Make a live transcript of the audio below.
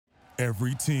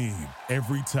Every team,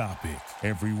 every topic,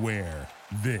 everywhere.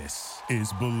 This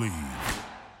is Believe.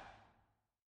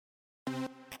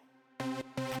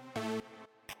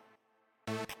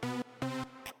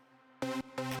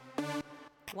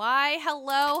 Why,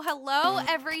 hello,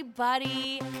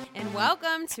 everybody, and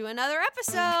welcome to another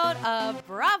episode of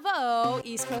Bravo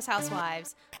East Coast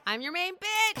Housewives. I'm your main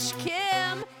bitch,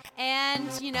 Kim, and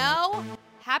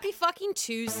happy fucking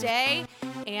Tuesday.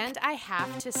 And I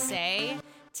have to say,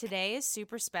 today is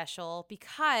super special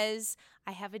because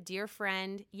I have a dear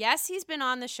friend. Yes, he's been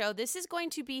on the show. This is going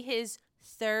to be his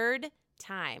third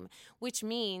time, which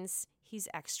means he's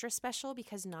extra special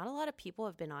because not a lot of people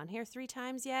have been on here 3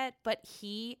 times yet, but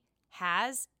he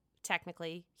has.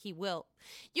 Technically, he will.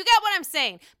 You get what I'm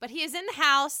saying. But he is in the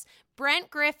house. Brent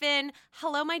Griffin.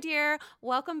 Hello, my dear.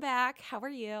 Welcome back. How are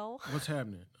you? What's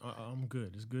happening? I'm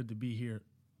good. It's good to be here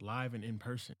live and in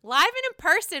person. Live and in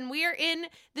person. We are in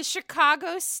the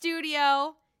Chicago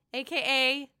studio,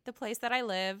 a.k.a. the place that I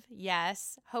live.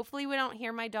 Yes. Hopefully we don't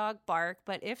hear my dog bark,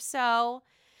 but if so,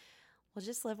 we'll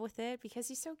just live with it because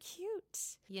he's so cute.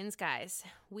 Yins, guys,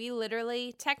 we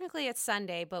literally, technically it's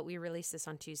Sunday, but we released this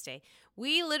on Tuesday.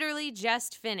 We literally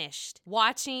just finished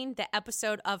watching the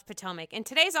episode of Potomac. And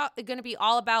today's going to be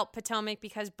all about Potomac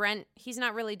because Brent, he's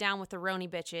not really down with the Roni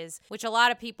bitches, which a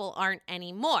lot of people aren't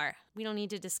anymore. We don't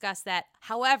need to discuss that.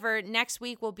 However, next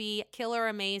week will be killer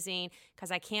amazing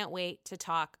because I can't wait to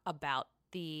talk about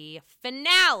the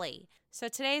finale. So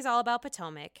today's all about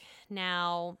Potomac.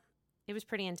 Now, it was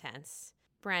pretty intense.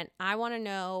 Brent, I want to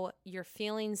know your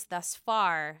feelings thus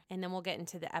far, and then we'll get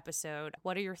into the episode.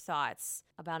 What are your thoughts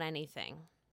about anything?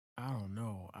 I don't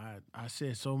know. I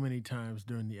said so many times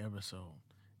during the episode,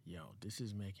 this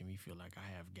is making me feel like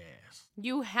I have gas.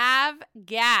 You have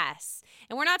gas.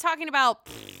 And we're not talking about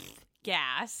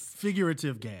gas.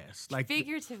 Figurative gas. Like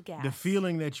figurative gas. The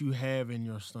feeling that you have in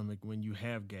your stomach when you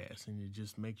have gas and it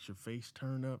just makes your face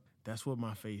turn up. That's what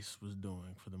my face was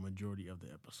doing for the majority of the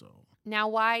episode. Now,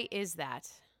 why is that?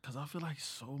 Because I feel like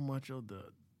so much of the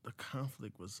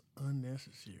conflict was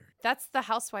unnecessary. That's the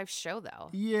Housewives show, though.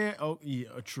 Yeah. Oh, yeah.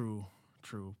 True.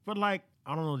 But I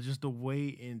don't know, just the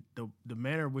way and the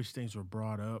manner in which things were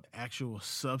brought up, actual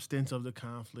substance of the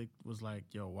conflict was like,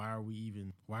 why are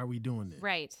we doing this?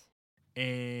 Right.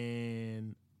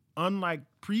 And unlike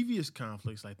previous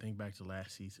conflicts, I think back to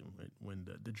last season when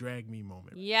the drag me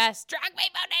moment. Yes, drag me,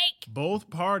 Monique! Both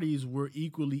parties were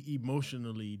equally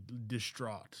emotionally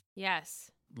distraught. Yes.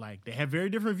 Like, they had very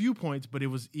different viewpoints, but it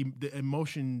was the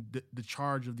emotion, the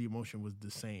charge of the emotion was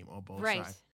the same on both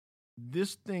sides.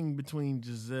 This thing between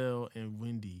Giselle and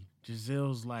Wendy,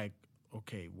 Giselle's like,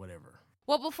 okay, whatever.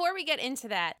 Well, before we get into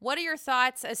that, what are your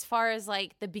thoughts as far as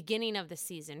the beginning of the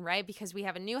season, right? Because we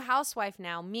have a new housewife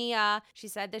now, Mia. She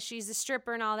said that she's a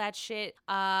stripper and all that shit.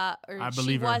 I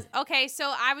believe her. Okay,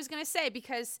 so I was going to say,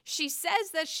 because she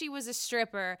says that she was a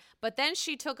stripper, but then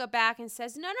she took it back and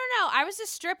says, no, I was a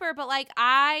stripper, but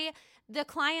the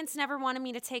clients never wanted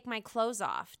me to take my clothes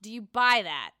off. Do you buy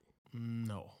that?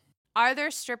 No. Are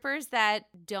there strippers that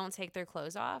don't take their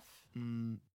clothes off?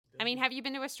 I mean, have you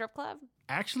been to a strip club?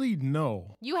 Actually,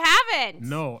 no. You haven't?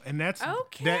 No, and that's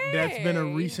okay. That's been a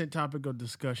recent topic of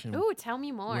discussion. Ooh, tell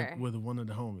me more. With one of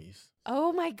the homies.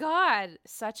 Oh my God!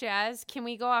 Such as? Can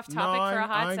we go off topic for a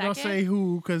hot second? I ain't gonna say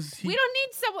who because we don't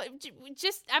need someone.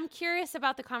 Just I'm curious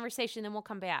about the conversation, then we'll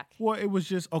come back. Well, it was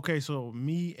just okay. So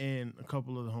me and a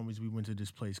couple of the homies, we went to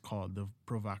this place called the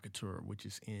Provocateur, which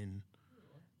is in.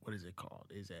 What is it called?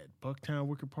 It's at Bucktown,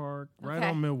 Wicker Park, right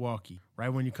on Milwaukee, right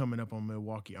when you're coming up on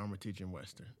Milwaukee, Armitage, and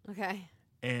Western. Okay.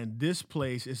 And this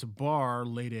place is a bar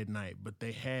late at night, but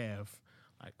they have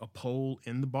a pole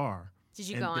in the bar. Did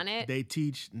you go on it? They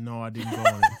teach. No, I didn't go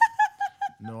on it.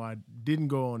 No, I didn't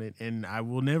go on it, and I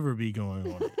will never be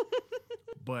going on it.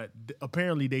 But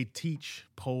apparently they teach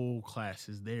pole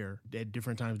classes there at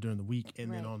different times during the week.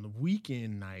 And then on the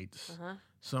weekend nights,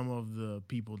 some of the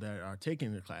people that are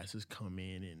taking the classes come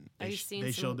in and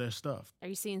they show their stuff. Are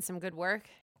you seeing some good work?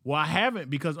 Well, I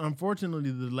haven't because unfortunately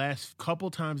the last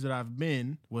couple times that I've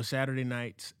been was Saturday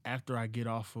nights after I get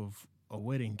off of a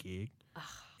wedding gig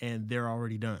and they're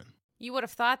already done. You would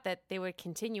have thought that they would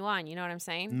continue on. You know what I'm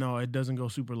saying? No, it doesn't go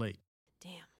super late.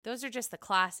 Damn. Those are just the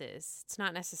classes. It's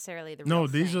not necessarily the real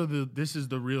thing. No, this is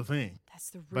the real thing.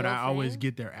 That's the real thing? But I always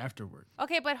get there afterward.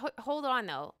 Okay, but hold on,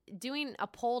 though. Doing a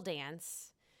pole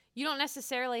dance, you don't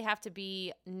necessarily have to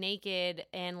be naked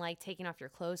and, taking off your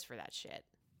clothes for that shit.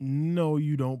 No,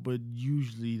 you don't, but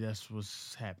usually that's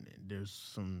what's happening.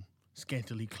 There's some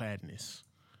scantily cladness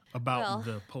about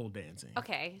the pole dancing.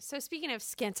 Okay, so speaking of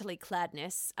scantily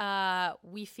cladness,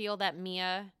 we feel that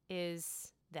Mia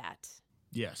is that.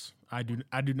 Yes, I do.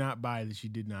 I do not buy that she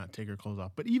did not take her clothes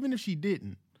off. But even if she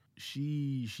didn't,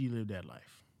 she lived that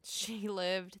life. She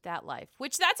lived that life,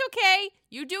 which that's okay.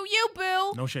 You do you,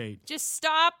 boo. No shade. Just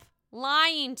stop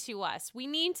lying to us. We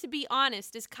need to be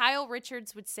honest. As Kyle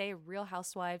Richards would say, Real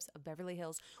Housewives of Beverly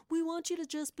Hills, we want you to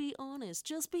just be honest.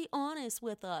 Just be honest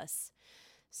with us.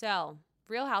 So,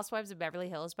 Real Housewives of Beverly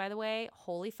Hills, by the way,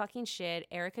 holy fucking shit.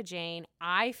 Erica Jane,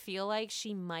 I feel like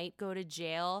she might go to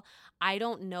jail. I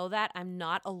don't know that. I'm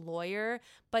not a lawyer,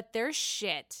 but there's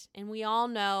shit. And we all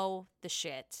know the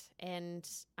shit. And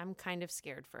I'm kind of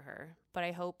scared for her. But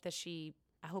I hope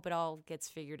it all gets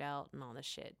figured out and all this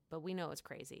shit. But we know it's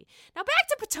crazy. Now back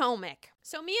to Potomac.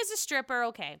 So me as a stripper,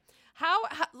 okay. How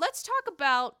let's talk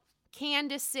about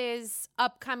Candace's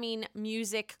upcoming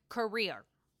music career.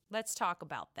 Let's talk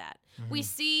about that. Mm-hmm. We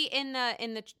see in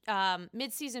the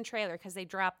mid-season trailer, because they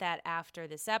dropped that after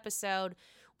this episode,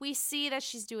 we see that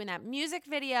she's doing that music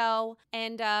video,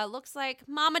 and looks like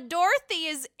Mama Dorothy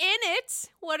is in it.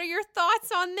 What are your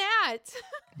thoughts on that?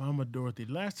 Mama Dorothy.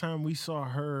 Last time we saw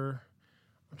her,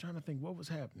 I'm trying to think what was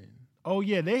happening. Oh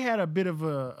yeah, they had a bit of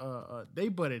they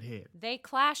butted head. They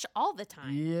clash all the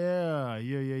time. Yeah.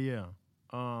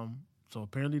 So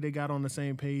apparently they got on the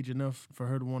same page enough for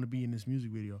her to want to be in this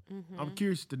music video. Mm-hmm. I'm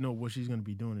curious to know what she's going to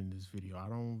be doing in this video. I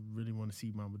don't really want to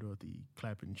see Mama Dorothy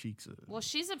clapping cheeks. Well,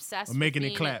 she's obsessed or with making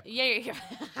it clap. Yeah.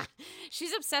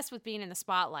 She's obsessed with being in the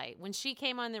spotlight. When she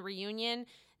came on the reunion,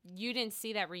 you didn't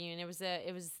see that reunion. It was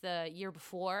the year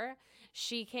before.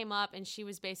 She came up and she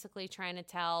was basically trying to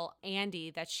tell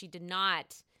Andy that she did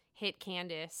not hit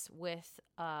Candace with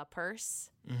a purse.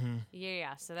 Mm-hmm.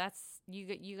 Yeah. So that's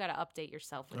you got to update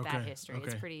yourself with that history.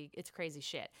 Okay. It's crazy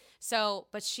shit. So,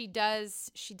 but she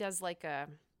does like a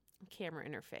camera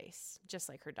interface, just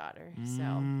like her daughter.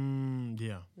 So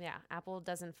yeah. Apple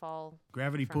doesn't fall.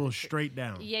 Gravity pulls straight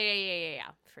down. Yeah,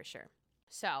 for sure.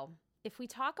 So if we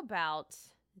talk about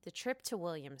the trip to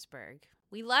Williamsburg,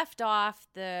 we left off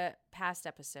the past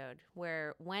episode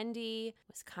where Wendy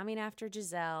was coming after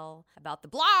Giselle about the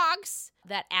blogs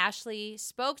that Ashley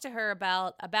spoke to her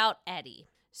about Eddie.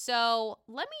 So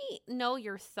let me know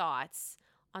your thoughts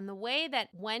on the way that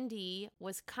Wendy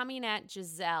was coming at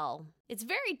Giselle. It's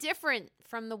very different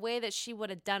from the way that she would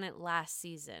have done it last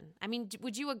season. I mean,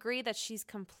 would you agree that she's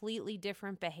completely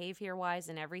different behavior-wise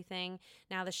and everything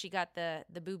now that she got the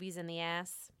boobies in the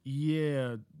ass?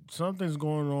 Yeah, something's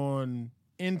going on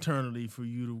internally for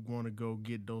you to want to go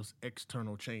get those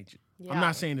external changes. Yeah. I'm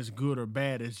not saying it's good or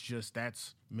bad. It's just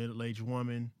that's middle-aged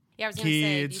woman. Yeah, I was going to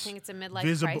say, do you think it's a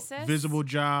midlife crisis? Visible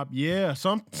job. Yeah,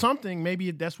 something. Maybe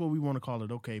that's what we want to call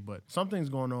it. Okay, but something's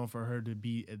going on for her to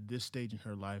be at this stage in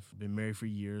her life. Been married for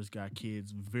years, got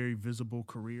kids, very visible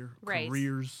careers.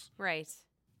 Right.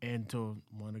 And to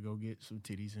want to go get some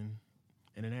titties and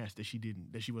an ass that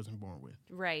she wasn't born with.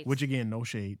 Right. Which again, no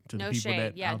shade to the people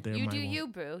that out there. You do you,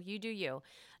 boo. You do you.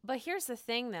 But here's the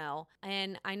thing though,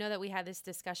 and I know that we had this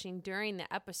discussion during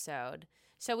the episode.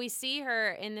 So we see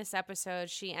her in this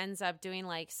episode. She ends up doing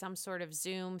like some sort of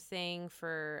Zoom thing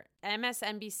for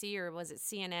MSNBC or was it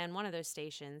CNN, one of those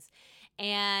stations.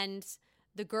 And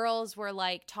the girls were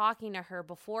like talking to her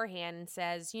beforehand and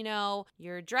says, you know,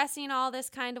 you're dressing all this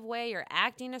kind of way. You're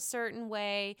acting a certain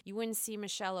way. You wouldn't see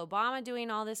Michelle Obama doing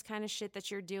all this kind of shit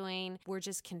that you're doing. We're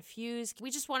just confused.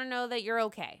 We just want to know that you're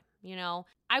okay. You know,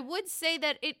 I would say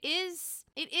that it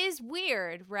is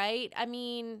weird, right? I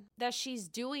mean, that she's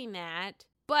doing that.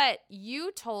 But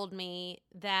you told me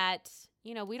that,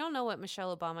 you know, we don't know what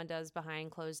Michelle Obama does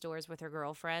behind closed doors with her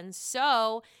girlfriends.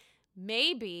 So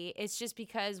maybe it's just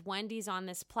because Wendy's on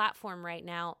this platform right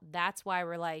now. That's why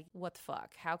we're like, what the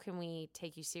fuck? How can we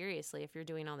take you seriously if you're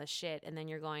doing all this shit and then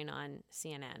you're going on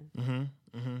CNN? Mm-hmm.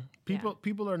 Mm-hmm.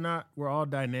 People are not, we're all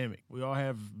dynamic. We all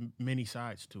have many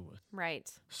sides to us. Right.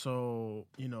 So,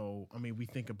 you know, I mean, we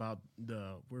think about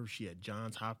where was she at?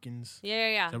 Johns Hopkins?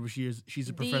 Yeah. Is that where she is? She's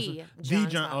a professor.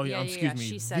 Excuse me.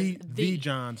 She says the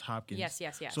Johns Hopkins.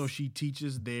 Yes. So she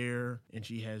teaches there and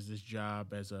she has this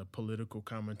job as a political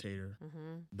commentator.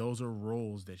 Mm-hmm. Those are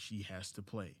roles that she has to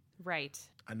play. Right.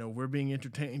 I know we're being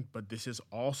entertained, but this is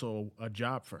also a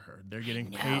job for her. They're getting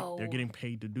paid. They're getting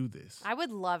paid to do this. I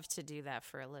would love to do that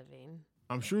for a living.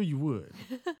 I'm sure you would.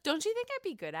 Don't you think I'd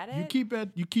be good at it?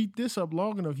 You keep this up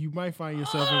long enough, you might find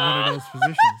yourself in one of those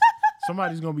positions.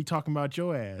 Somebody's gonna be talking about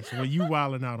your ass when you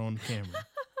wilding out on the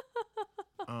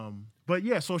camera. But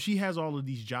yeah, so she has all of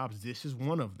these jobs. This is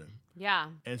one of them. Yeah.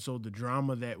 And so the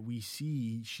drama that we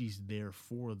see, she's there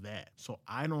for that. So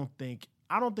I don't think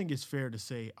it's fair to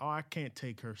say, oh, I can't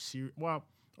take her serious. Well,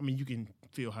 I mean, you can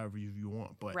feel however you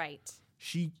want, but right.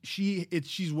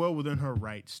 she's well within her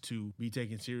rights to be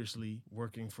taken seriously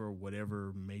working for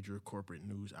whatever major corporate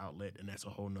news outlet, and that's a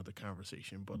whole nother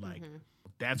conversation. But like,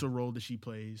 that's a role that she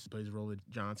plays a role at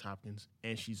Johns Hopkins,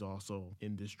 and she's also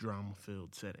in this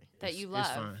drama-filled setting that you love.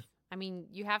 It's fine. I mean,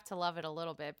 you have to love it a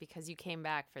little bit because you came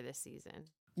back for this season.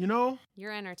 You know,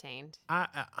 you're entertained. I'm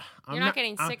You're not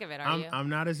getting sick of it, are you? I'm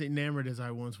not as enamored as I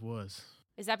once was.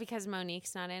 Is that because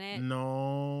Monique's not in it?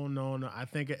 No. I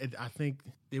think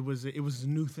it was a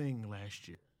new thing last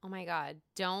year. Oh my God.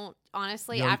 Don't,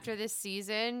 honestly, Yo, after this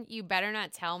season, you better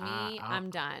not tell me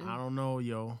I'm done. I don't know,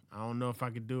 yo. I don't know if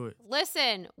I could do it.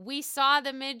 Listen, we saw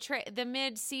the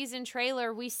mid-season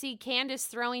trailer. We see Candace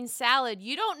throwing salad.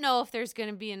 You don't know if there's going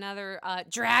to be another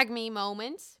drag me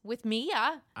moment with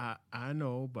Mia. I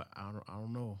know, but I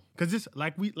don't know. Because this,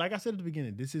 like I said at the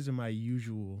beginning, this isn't my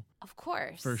usual of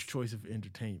course first choice of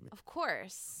entertainment. Of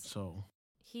course. So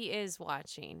he is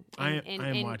watching. I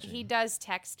am watching. He does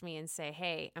text me and say,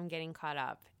 hey, I'm getting caught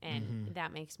up. And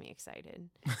that makes me excited.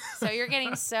 So you're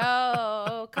getting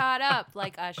so caught up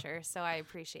like Usher. So I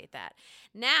appreciate that.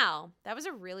 Now, that was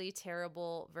a really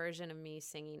terrible version of me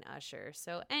singing Usher.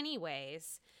 So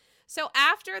anyways, so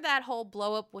after that whole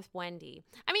blow up with Wendy,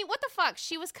 I mean, what the fuck?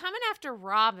 She was coming after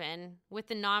Robin with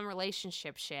the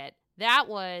non-relationship shit. That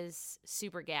was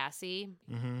super gassy.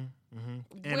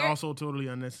 And also totally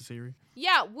unnecessary.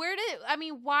 Yeah,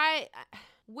 why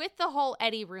with the whole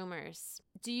Eddie rumors,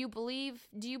 do you believe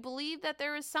that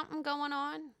there is something going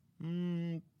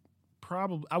on?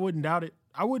 Probably. I wouldn't doubt it.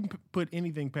 I wouldn't put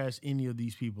anything past any of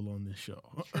these people on this show.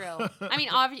 True. I mean,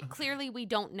 clearly we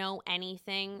don't know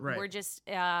anything. Right. We're just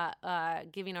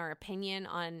giving our opinion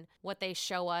on what they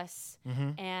show us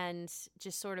and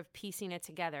just sort of piecing it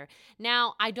together.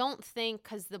 Now, I don't think,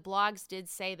 because the blogs did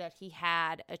say that he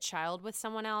had a child with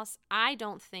someone else, I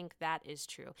don't think that is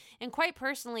true. And quite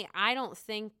personally, I don't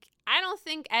think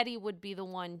Eddie would be the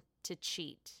one to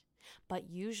cheat. But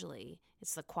usually,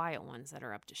 it's the quiet ones that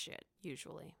are up to shit,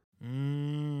 usually.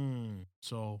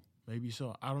 So maybe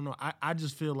so. I don't know. I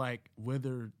just feel like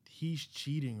whether he's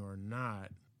cheating or not,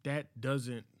 that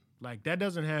doesn't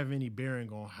have any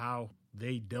bearing on how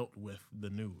they dealt with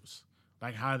the news.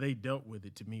 Like how they dealt with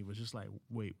it to me was just like,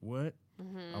 wait, what?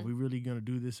 Are we really going to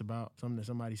do this about something that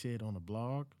somebody said on a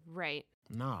blog? Right.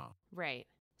 Nah. Right.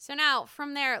 So now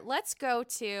from there, let's go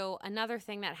to another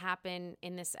thing that happened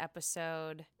in this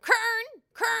episode.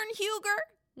 Kern Huger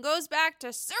goes back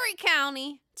to Surrey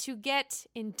County to get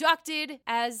inducted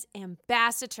as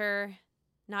ambassador.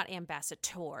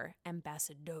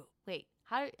 Wait,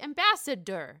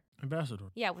 ambassador. Ambassador.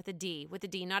 Yeah, with a D,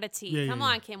 not a T. Yeah, Come yeah,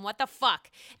 on, yeah. Kim, what the fuck?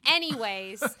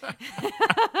 Anyways,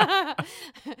 that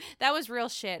was real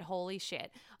shit. Holy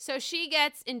shit. So she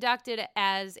gets inducted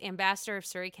as ambassador of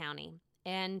Surrey County.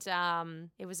 And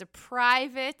it was a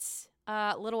private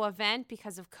little event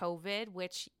because of COVID,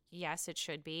 which, yes, it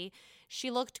should be. She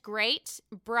looked great,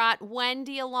 brought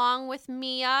Wendy along with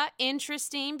Mia.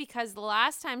 Interesting, because the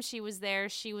last time she was there,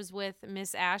 she was with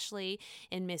Miss Ashley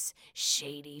and Miss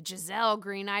Shady Giselle,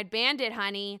 Green-Eyed Bandit,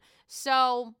 honey.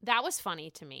 So that was funny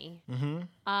to me.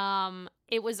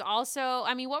 It was also,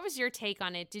 I mean, what was your take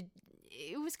on it?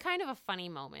 It was kind of a funny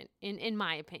moment, in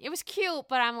my opinion. It was cute,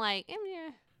 but I'm like,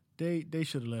 yeah. They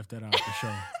should have left that out of the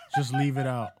show. Just leave it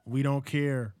out. We don't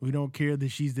care. We don't care that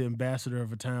she's the ambassador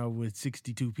of a town with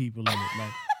 62 people in it.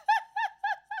 Like,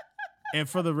 and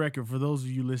for the record, for those of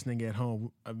you listening at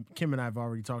home, Kim and I have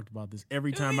already talked about this.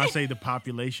 Every time I say the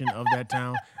population of that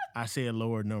town, I say a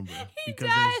lower number because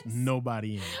there's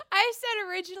nobody in it. I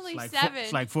said originally 7.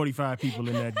 It's like 45 people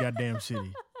in that goddamn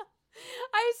city.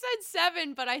 I said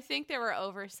 7, but I think there were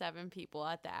over 7 people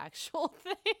at the actual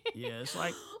thing. Yeah, it's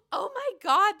like... Oh my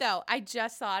God, though. I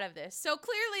just thought of this. So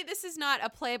clearly this is not a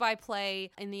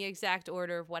play-by-play in the exact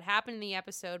order of what happened in the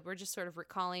episode. We're just sort of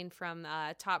recalling from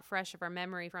top fresh of our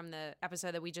memory from the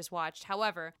episode that we just watched.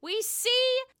 However, we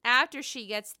see after she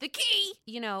gets the key,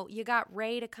 you got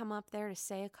Ray to come up there to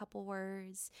say a couple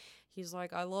words. He's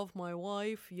like, I love my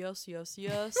wife. Yes, yes,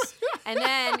 yes. And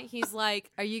then he's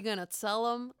like, are you going to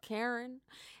tell him, Karen?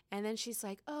 And then she's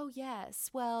like, oh, yes.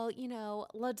 Well,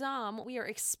 La Dame, we are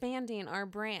expanding our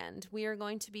brand. We are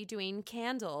going to be doing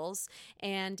candles.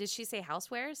 And did she say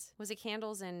housewares? Was it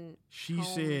candles and She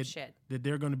said that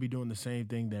they're going to be doing the same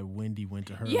thing that Wendy went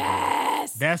to her.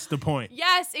 Yes! With. That's the point.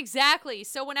 Yes, exactly.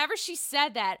 So whenever she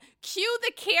said that, cue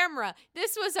the camera.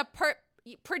 This was a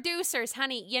producers,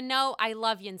 honey, I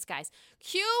love yins, guys.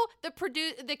 Cue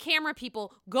the camera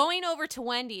people going over to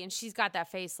Wendy, and she's got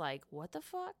that face like, what the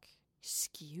fuck?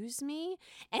 Excuse me?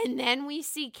 And then we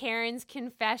see Karen's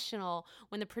confessional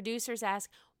when the producers ask,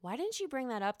 why didn't you bring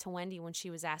that up to Wendy when she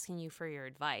was asking you for your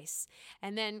advice?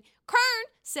 And then Kern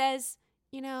says,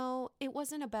 it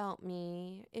wasn't about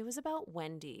me. It was about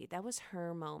Wendy. That was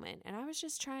her moment. And I was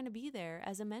just trying to be there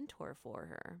as a mentor for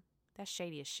her. That's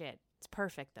shady as shit. It's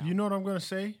perfect, though. You know what I'm going to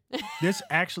say? This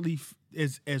actually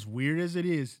is, as weird as it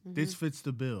is, this fits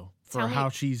the bill for how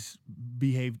she's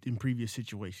behaved in previous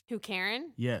situations. Who,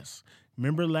 Karen? Yes.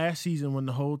 Remember last season when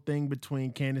the whole thing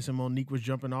between Candace and Monique was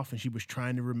jumping off and she was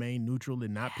trying to remain neutral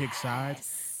and not pick sides?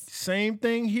 Same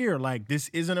thing here. Like, this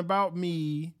isn't about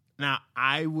me. Now,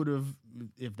 I would have,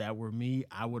 if that were me,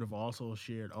 I would have also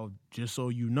shared, just so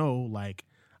you know, like,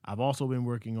 I've also been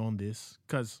working on this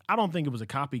because I don't think it was a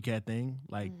copycat thing.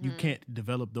 Like, you can't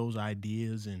develop those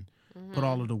ideas and put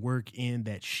all of the work in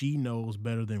that she knows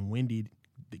better than Wendy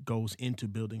that goes into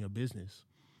building a business.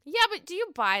 Yeah, but do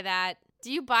you buy that?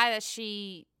 Do you buy that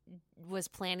she was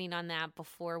planning on that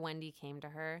before Wendy came to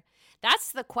her?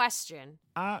 That's the question.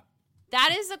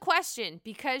 That is a question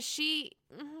because she...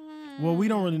 Well, we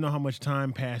don't really know how much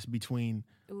time passed between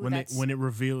when it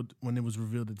was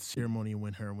revealed at the ceremony and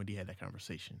when her and Wendy had that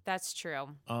conversation. That's true.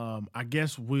 I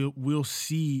guess we'll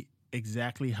see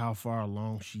exactly how far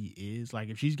along she is. Like,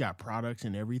 if she's got products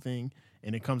and everything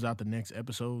and it comes out the next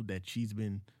episode that she's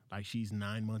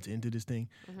 9 months into this thing,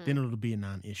 then it'll be a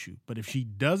non-issue. But if she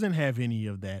doesn't have any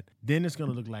of that, then it's going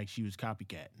to look like she was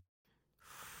copycatting.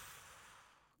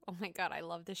 Oh my God, I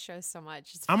love this show so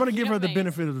much. I'm going to give her the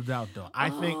benefit of the doubt, though.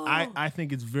 I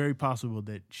think it's very possible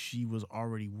that she was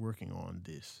already working on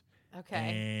this.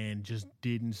 Okay. And just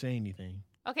didn't say anything.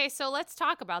 Okay, so let's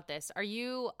talk about this. Are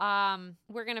you,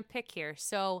 we're going to pick here.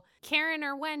 So Karen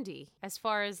or Wendy, as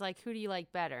far as like, who do you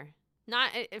like better?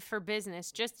 Not for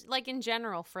business, just like in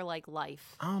general for like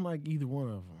life. I don't like either one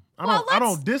of them. I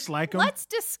don't dislike them. Let's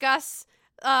discuss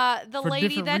the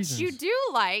lady that reasons. You do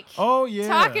like. Oh yeah.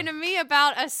 Talking to me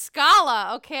about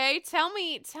Askale, okay? Tell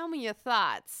me your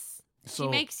thoughts. She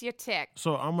makes you tick.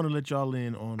 So I'm gonna let y'all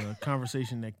in on a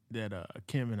conversation that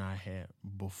Kim and I had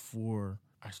before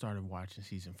I started watching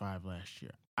season 5 last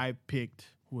year. I picked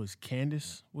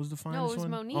Candace was the finest one? No, it was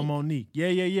Monique. Oh, Monique.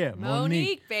 Yeah.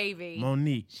 Monique, baby.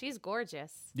 Monique. She's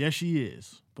gorgeous. Yeah, she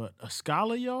is. But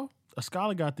Askale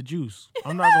got the juice.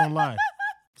 I'm not gonna lie.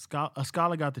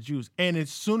 Askale got the juice. And as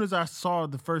soon as I saw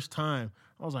it the first time,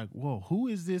 I was like, whoa, who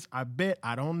is this? I bet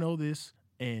I don't know this.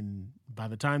 And by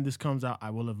the time this comes out,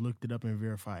 I will have looked it up and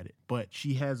verified it. But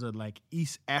she has a like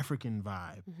East African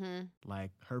vibe.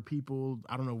 Like her people,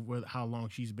 I don't know how long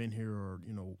she's been here or,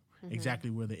 exactly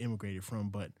where they immigrated from,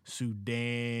 but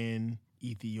Sudan,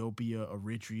 Ethiopia,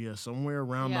 Eritrea, somewhere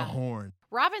around the Horn.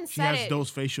 Robin said she has those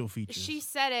facial features. She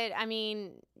said it. I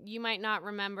mean, you might not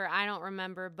remember. I don't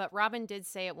remember. But Robin did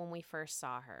say it when we first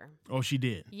saw her. Oh, she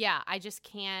did? Yeah. I just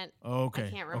can't. Okay. I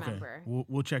can't remember. Okay.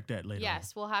 We'll check that later.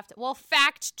 Yes. We'll have to. We'll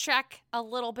fact check a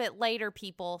little bit later,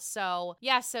 people. So,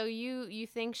 yeah. So you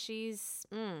think she's.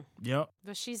 Yep.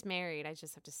 But she's married. I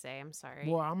just have to say. I'm sorry.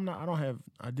 Well, I'm not. I don't have.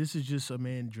 This is just a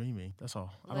man dreaming. That's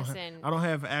all. Listen. I don't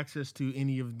have access to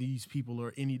any of these people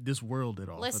or this world at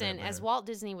all. Listen, as Walt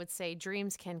Disney would say, dreams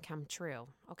can come true,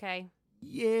 okay?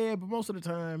 Yeah, but most of the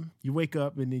time you wake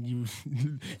up and then you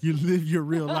you live your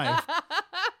real life.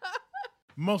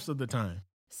 Most of the time.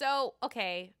 So,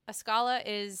 okay, Askale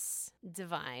is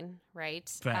divine, right?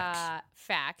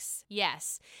 Facts.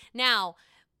 Yes. Now,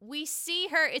 we see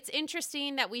her, it's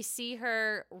interesting that we see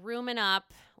her rooming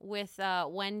up with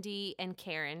Wendy and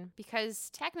Karen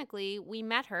because technically we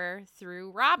met her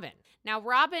through Robin. Now,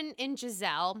 Robin and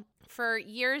Giselle, for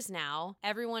years now,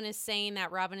 everyone is saying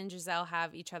that Robin and Giselle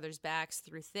have each other's backs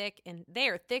through thick, and they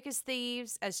are thick as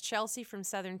thieves, as Chelsea from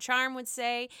Southern Charm would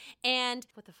say. And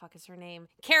what the fuck is her name?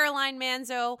 Caroline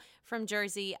Manzo from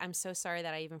Jersey. I'm so sorry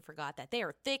that I even forgot that. They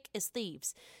are thick as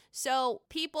thieves. So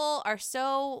people are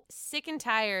so sick and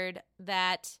tired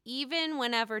that even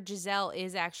whenever Giselle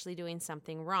is actually doing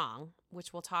something wrong,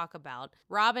 which we'll talk about,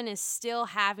 Robin is still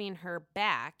having her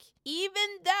back, even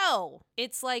though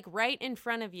it's like right in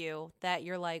front of you that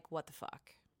you're like, what the fuck?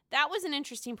 That was an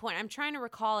interesting point. I'm trying to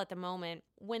recall at the moment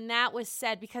when that was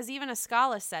said, because even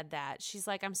Askale said that. She's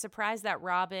like, I'm surprised that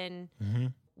Robin,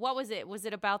 what was it? Was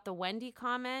it about the Wendy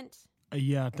comment?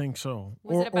 Yeah, I think so.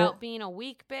 Was it about being a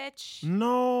weak bitch?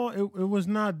 No, it was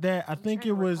not that. I think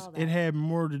it had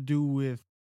more to do with,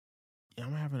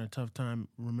 I'm having a tough time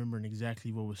remembering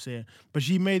exactly what was said. But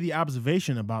she made the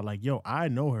observation about like, yo, I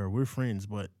know her. We're friends.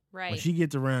 But when she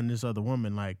gets around this other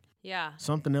woman, like,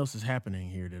 something else is happening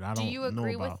here that I don't know about. Do you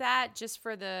agree with that just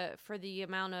for the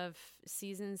amount of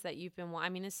seasons that you've been watching? I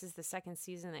mean, this is the second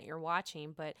season that you're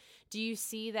watching. But do you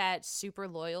see that super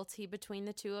loyalty between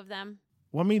the two of them?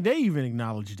 Well, I mean, they even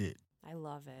acknowledged it. I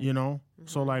love it. You know?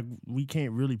 So Mhm. like we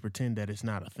can't really pretend that it's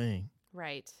not a thing.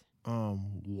 Right.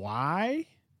 Why?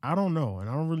 I don't know, and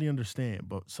I don't really understand,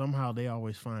 but somehow they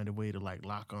always find a way to like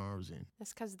lock arms and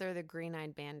That's because they're the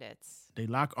green-eyed bandits. they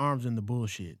lock arms in the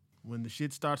bullshit. When the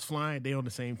shit starts flying, they on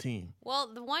the same team.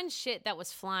 Well, the one shit that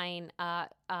was flying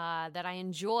that I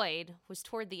enjoyed was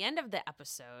toward the end of the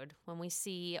episode when we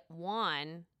see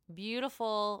Juan,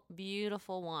 beautiful,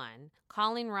 beautiful Juan,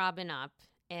 calling Robin up,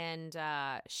 and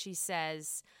she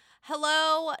says,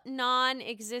 "Hello,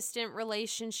 non-existent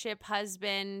relationship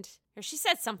husband." Or she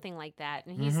said something like that,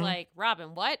 and he's like,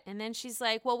 "Robin, what?" And then she's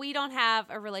like, "Well, we don't have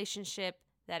a relationship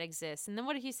that exists." And then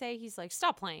what did he say? He's like,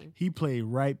 "Stop playing." He played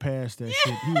right past that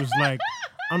shit. He was like,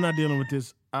 I'm not dealing with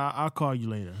this. I'll call you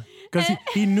later. Because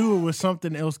he knew it was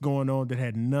something else going on that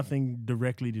had nothing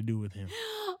directly to do with him.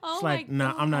 Oh It's my like,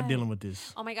 nah, I'm not God. dealing with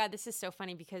this. Oh my God, this is so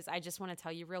funny because I just want to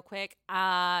tell you real quick.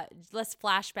 Let's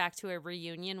flash back to a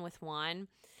reunion with Juan.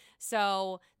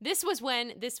 So this was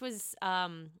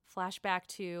flashback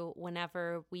to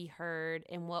whenever we heard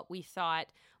and what we thought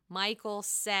Michael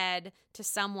said to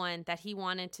someone that he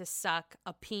wanted to suck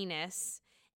a penis.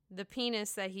 The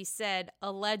penis that he said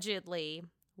allegedly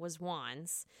was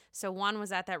Juan's. So Juan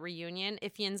was at that reunion.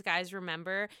 If yins guys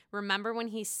remember when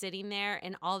he's sitting there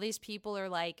and all these people are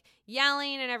like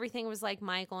yelling and everything was like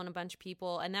Michael and a bunch of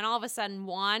people. And then all of a sudden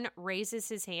Juan raises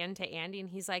his hand to Andy and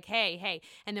he's like, hey, hey.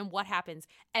 And then what happens?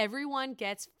 Everyone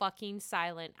gets fucking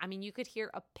silent. I mean, you could hear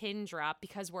a pin drop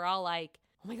because we're all like,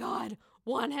 oh my God,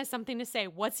 Juan has something to say.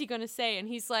 What's he going to say? And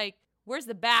he's like, where's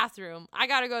the bathroom? I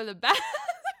got to go to the bathroom.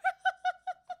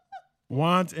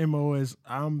 Juan's MO is,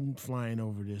 I'm flying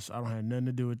over this. I don't have nothing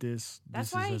to do with this.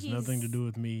 That's This why has nothing to do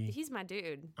with me. He's my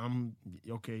dude. I'm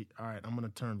okay. All right, I'm gonna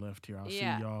turn left here. I'll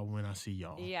Yeah. see y'all when I see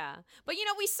y'all. Yeah. But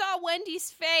we saw Wendy's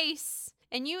face.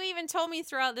 And you even told me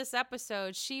throughout this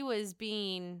episode she was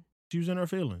being. She was in her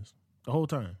feelings the whole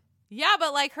time. Yeah,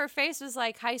 but like her face was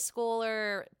like high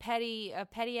schooler, a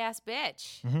petty ass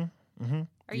bitch.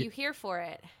 Are you here for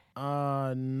it?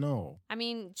 No. I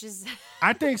mean, just.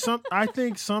 I think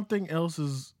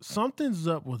something's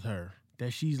up with her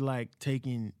that she's like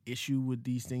taking issue with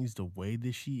these things the way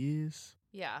that she is.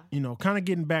 Yeah. You know, kind of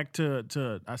getting back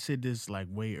to I said this like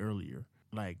way earlier.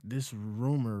 Like this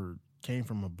rumor came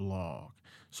from a blog.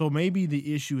 So maybe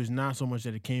the issue is not so much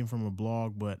that it came from a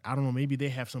blog, but I don't know, maybe they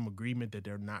have some agreement that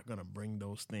they're not going to bring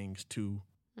those things to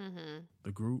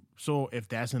the group. So if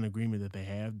that's an agreement that they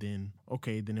have, then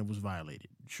okay, then it was violated.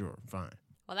 Sure, fine.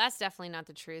 Well, that's definitely not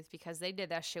the truth because they did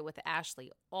that shit with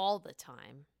Ashley all the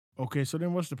time. Okay, so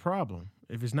then what's the problem?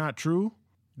 If it's not true,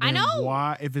 I then know.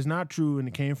 why? If it's not true and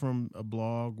it came from a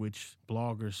blog, which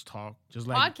bloggers talk, just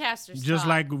like Podcasters just talk.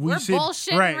 like We're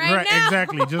bullshitting right now.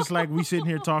 exactly. Just like we sitting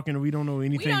here talking and we don't know We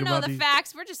anything don't know about the these.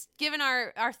 facts. We're just giving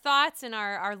our thoughts and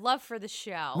our love for the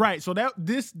show. Right. So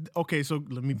okay. So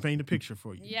let me paint a picture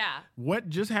for you. Yeah. What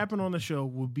just happened on the show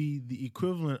would be the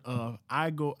equivalent of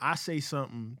I say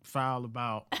something foul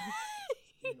about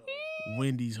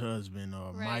Wendy's husband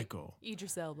or Right. Michael.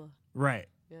 Idris Elba. Right.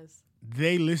 Yes.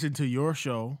 They listen to your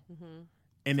show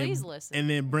and Please then listen. and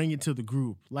then bring it to the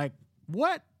group. Like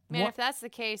what? Man, What? if that's the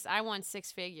case, I want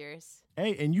 6 figures.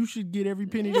 Hey, and you should get every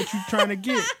penny that you're trying to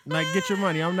get. Like, get your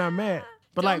money. I'm not mad.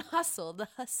 But Don't like, hustle, the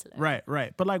hustler.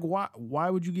 right. But like, why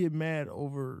would you get mad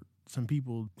over some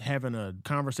people having a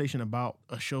conversation about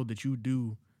a show that you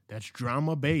do that's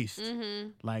drama based?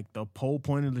 Like the whole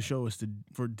point of the show is to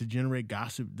generate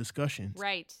gossip discussions.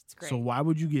 Right. It's great. So why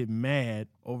would you get mad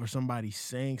over somebody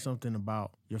saying something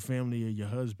about your family or your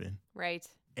husband, right.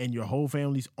 and your whole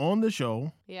family's on the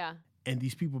show, Yeah. and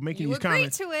these people making You these agree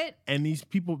comments? to it. And these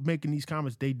people making these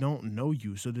comments, they don't know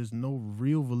you, so there's no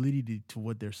real validity to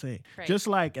what they're saying. Right. Just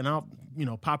like, and I'll,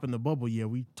 pop in the bubble. Yeah,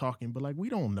 we talking, but like we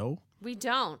don't know. We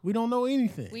don't. We don't know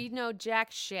anything. We know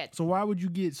jack shit. So why would you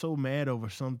get so mad over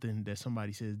something that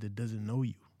somebody says that doesn't know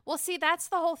you? Well, see, that's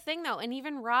the whole thing, though. And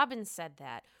even Robin said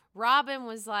that. Robin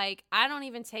was like, I don't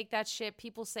even take that shit.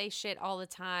 People say shit all the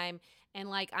time. And,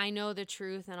 like, I know the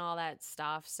truth and all that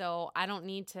stuff. So I don't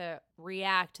need to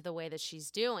react the way that she's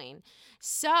doing.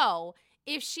 So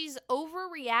if she's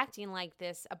overreacting like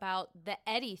this about the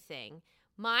Eddie thing,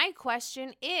 my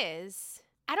question is,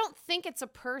 I don't think it's a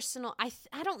personal,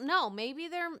 I don't know. Maybe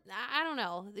I don't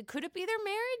know. Could it be their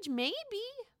marriage? Maybe.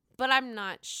 But I'm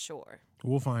not sure.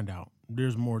 We'll find out.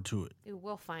 There's more to it.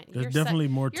 We'll find. There's definitely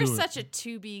more to it. You're such a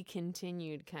to be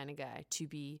continued kind of guy. To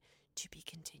be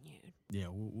continued. Yeah,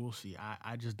 we'll see.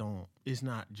 I just don't. It's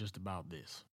not just about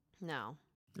this. No.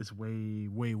 It's way,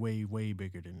 way, way, way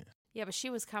bigger than this. Yeah, but she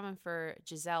was coming for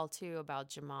Giselle too about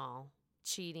Jamal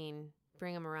cheating.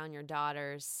 Bring him around your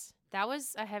daughters. That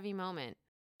was a heavy moment.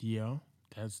 Yeah.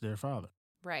 That's their father.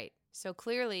 Right. So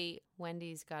clearly,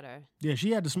 Wendy's got a. Yeah,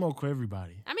 she had to smoke for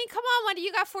everybody. I mean, come on, Wendy.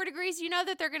 You got 4 degrees. You know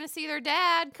that they're going to see their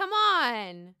dad. Come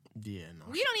on. Yeah, no.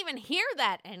 We don't even hear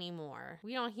that anymore.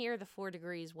 We don't hear the 4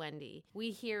 degrees, Wendy.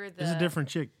 We hear the. It's a different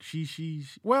chick.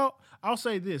 Well, I'll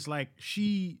say this. Like,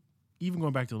 even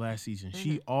going back to last season,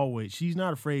 she's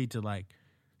not afraid to, like,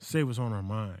 say what's on her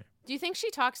mind. Do you think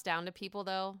she talks down to people,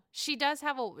 though? She has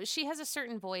a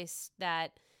certain voice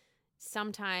that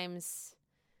sometimes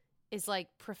is like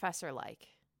professor-like.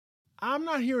 I'm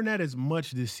not hearing that as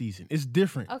much this season. It's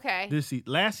different. Okay.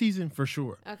 Last season, for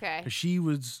sure. Okay. 'Cause she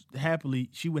would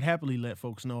happily let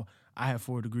folks know, I have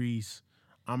 4 degrees.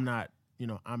 I'm not,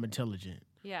 I'm intelligent.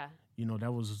 Yeah.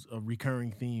 That was a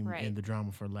recurring theme Right. in the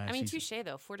drama for last season. Touche,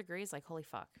 though. 4 degrees, like, holy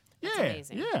fuck. That's Yeah,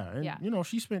 amazing. yeah. And,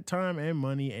 she spent time and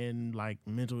money and, like,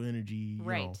 mental energy,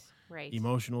 Right.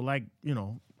 emotional, like,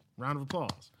 round of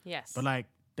applause. Yes. But, like,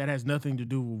 that has nothing to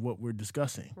do with what we're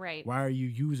discussing. Right. Why are you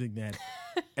using that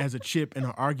as a chip in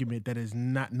an argument that is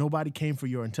not, nobody came for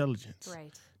your intelligence?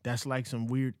 Right. That's like some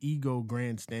weird ego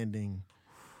grandstanding,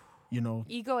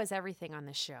 Ego is everything on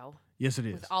this show. Yes, it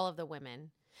is. With all of the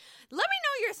women. Let me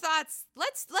know your thoughts.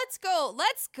 Let's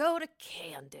go to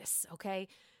Candace, okay?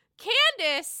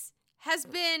 Candace has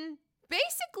been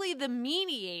basically the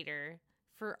mediator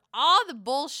for all the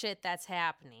bullshit that's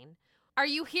happening. Are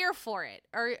you here for it?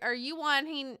 Are you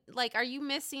wanting, like, are you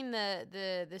missing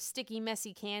the sticky,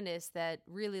 messy Candace that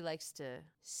really likes to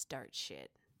start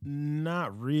shit?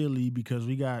 Not really, because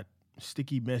we got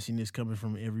sticky messiness coming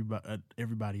from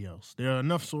everybody else. There are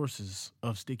enough sources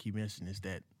of sticky messiness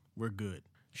that we're good.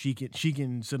 She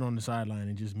can sit on the sideline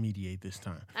and just mediate this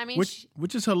time. I mean,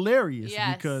 which is hilarious,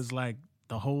 yes. because, like,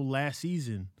 the whole last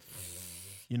season,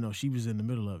 she was in the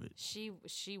middle of it. She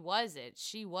was it.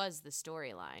 She was the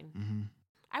storyline. Mm-hmm.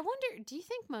 I wonder, do you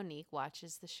think Monique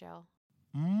watches the show?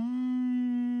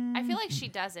 Mm-hmm. I feel like she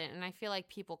doesn't, and I feel like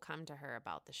people come to her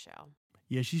about the show.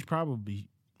 Yeah, she's probably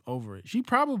over it. She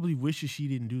probably wishes she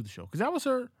didn't do the show, because that was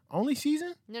her only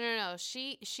season? No.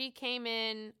 She came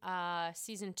in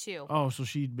season 2. Oh, so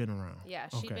she'd been around. Yeah,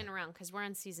 she'd been around, because we're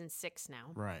on season 6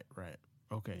 now. Right.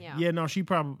 Okay. Yeah. No, she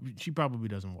probably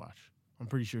doesn't watch. I'm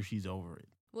pretty sure she's over it.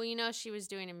 Well, she was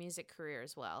doing a music career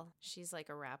as well. She's like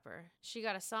a rapper. She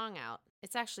got a song out.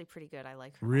 It's actually pretty good. I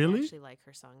like her. Really? I actually like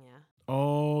her song, yeah.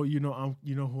 Oh,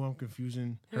 who I'm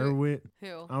confusing her with?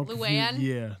 Who? I'm Luann?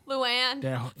 Yeah. Luann.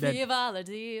 That Viva la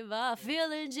diva,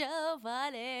 feeling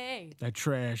Giovanni. that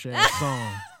trash ass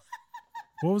song.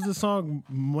 What was the song?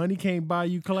 Money Can't Buy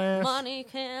You Class? Money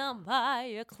can't buy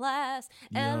your class.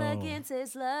 Yo. Elegance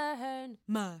is learned,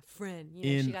 my friend.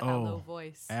 She got that low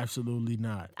voice. Absolutely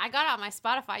not. I got it on my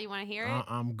Spotify. You want to hear it?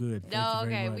 I'm good. Thank No, you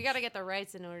very okay. much. We got to get the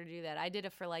rights in order to do that. I did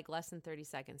it for like less than 30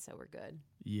 seconds, so we're good.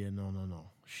 Yeah, no.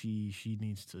 She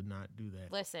needs to not do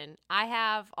that. Listen, I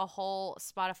have a whole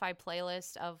Spotify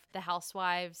playlist of the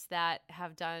housewives that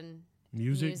have done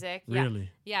music.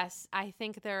 Really? Yeah. Yes. I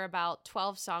think there are about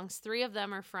 12 songs. 3 of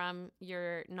them are from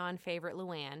your non-favorite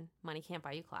Luann, Money Can't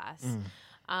Buy You Class.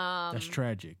 That's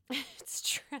tragic. It's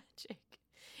tragic.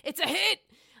 It's a hit.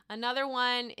 Another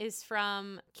one is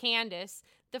from Candace.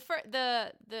 The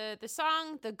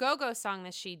song, the Go-Go song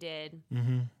that she did,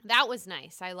 that was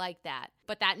nice. I like that.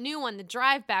 But that new one, the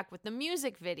Drive Back with the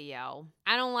music video,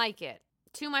 I don't like it.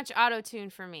 Too much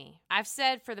auto-tune for me. I've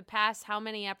said for the past how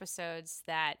many episodes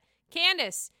that,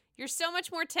 Candace, you're so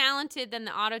much more talented than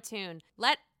the auto-tune.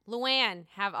 Let Luann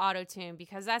have auto-tune,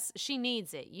 because she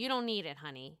needs it. You don't need it,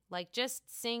 honey. Like, just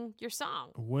sing your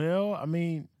song. Well, I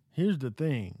mean, here's the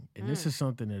thing, and this is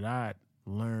something that I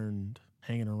learned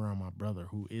hanging around my brother,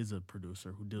 who is a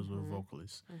producer, who deals with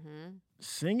vocalists.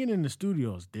 Singing in the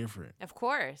studio is different. Of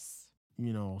course.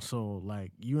 So,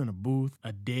 like, you in a booth,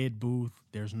 a dead booth,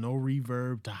 there's no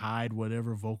reverb to hide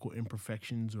whatever vocal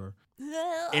imperfections or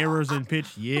errors in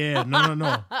pitch. Yeah,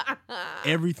 no.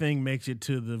 Everything makes it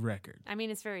to the record. I mean,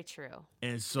 it's very true.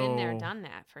 And so, been there, done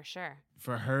that, for sure.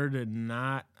 For her to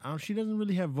not, she doesn't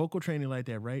really have vocal training like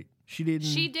that, right? She didn't.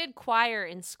 She did choir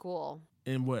in school.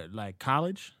 In what, like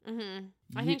college? Mm-hmm.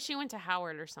 I think she went to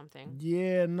Howard or something.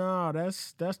 Yeah, no,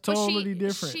 that's totally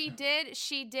different.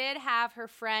 She did have her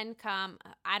friend come.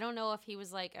 I don't know if he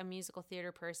was like a musical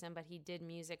theater person, but he did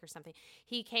music or something.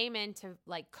 He came in to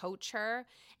like coach her,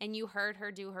 and you heard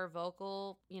her do her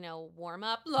vocal, warm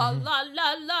up. La la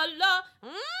la la la.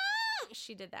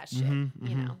 She did that shit,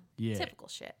 Yeah. typical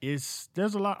shit.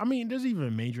 There's a lot. I mean, there's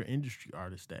even major industry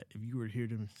artists that if you were to hear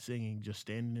them singing just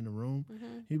standing in a room,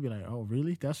 you'd be like, oh,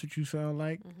 really? That's what you sound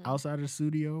like outside of the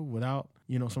studio without,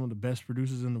 some of the best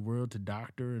producers in the world to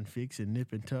doctor and fix and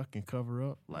nip and tuck and cover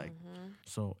up. Like,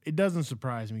 so it doesn't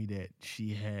surprise me that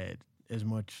she had as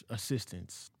much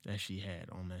assistance as she had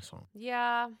on that song.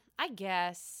 Yeah, I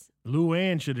guess.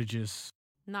 Luann should have just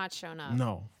Not shown up.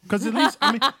 no, because at least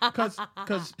I mean,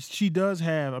 because she does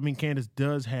have. I mean, Candace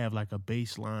does have like a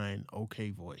baseline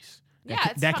okay voice.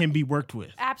 Yeah, That can be worked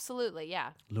with. Absolutely,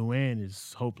 yeah. Luann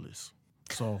is hopeless.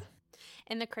 So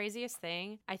And the craziest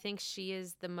thing, I think she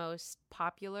is the most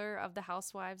popular of the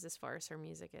housewives as far as her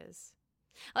music is.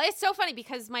 Well, it's so funny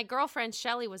because my girlfriend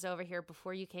Shelly was over here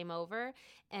before you came over,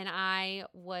 and I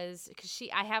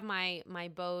have my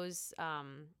Bose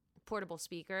portable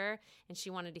speaker, and she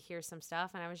wanted to hear some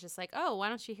stuff, and I was just like, oh, why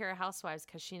don't you hear Housewives,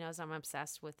 because she knows I'm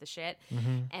obsessed with the shit.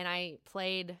 And I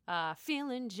played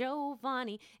Feeling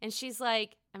Giovanni, and she's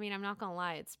like, I mean, I'm not gonna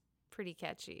lie, it's pretty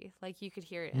catchy. Like, you could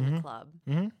hear it in the club,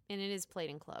 and it is played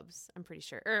in clubs, I'm pretty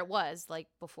sure, or it was like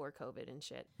before COVID and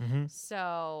shit.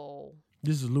 So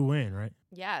this is Luann, right?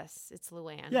 yes, it's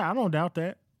Luann. Yeah, I don't doubt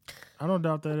that. I don't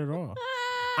doubt that at all.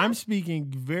 I'm speaking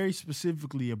very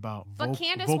specifically about But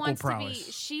Candace vocal wants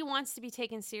prowess. she wants to be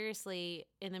taken seriously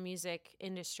in the music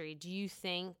industry. Do you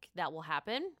think that will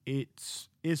happen? It's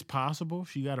possible.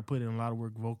 She got to put in a lot of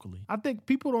work vocally. I think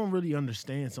people don't really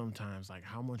understand sometimes like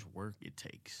how much work it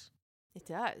takes. It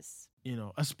does. You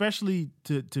know, especially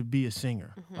to be a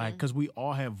singer, like because we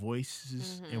all have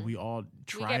voices and we all We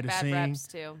try get to bad sing. reps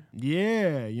too.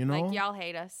 Yeah, you know. Like, y'all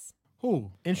hate us.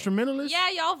 Who? Instrumentalists? Yeah,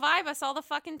 y'all vibe us all the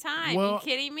fucking time. Well, you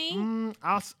kidding me?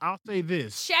 I'll say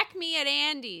this. Check me at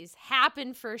Andy's.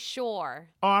 Happen for sure.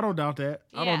 Oh, I don't doubt that.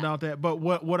 I don't Yeah. doubt that. But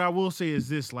what I will say is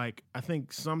this, like, I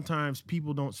think sometimes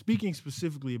people don't, speaking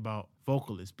specifically about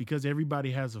vocalists, because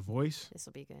everybody has a voice, This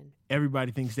will be good.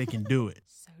 everybody thinks they can do it.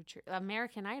 So true.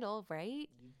 American Idol, right?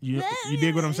 You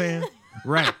dig what I'm saying?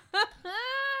 Right.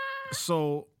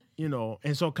 So, you know,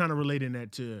 and so kind of relating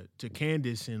that to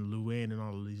Candace and Luann and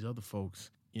all of these other folks,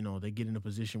 you know, they get in a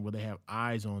position where they have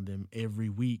eyes on them every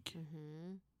week.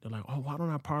 They're like, oh, why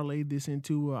don't I parlay this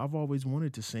into, I've always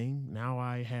wanted to sing. Now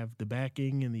I have the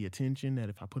backing and the attention that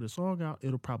if I put a song out,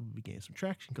 it'll probably gain some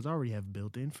traction because I already have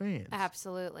built-in fans.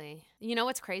 Absolutely. You know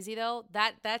what's crazy though?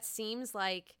 That seems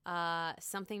like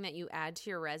something that you add to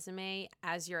your resume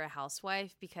as you're a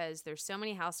housewife, because there's so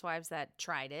many housewives that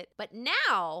tried it. But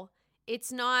now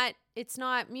it's not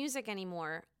music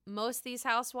anymore. Most of these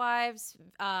housewives,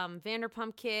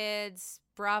 Vanderpump Kids,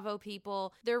 Bravo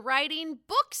people, they're writing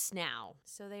books now.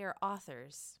 So they are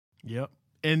authors. Yep.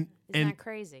 And Isn't that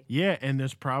crazy? Yeah, and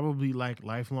there's probably like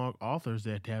lifelong authors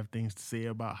that have things to say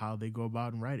about how they go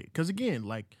about and write it. Because again,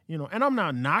 like, you know, and I'm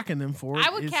not knocking them for it. I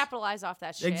would capitalize off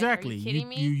that shit. Exactly. Are you kidding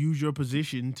me? You use your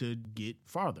position to get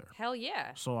farther. Hell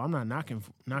yeah. So I'm not knocking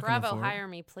them Bravo, for hire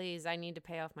me, please. I need to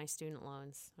pay off my student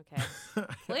loans. Okay.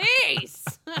 Please.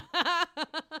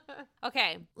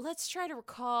 Okay, let's try to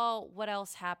recall what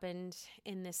else happened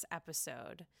in this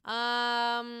episode.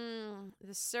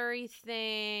 The Surrey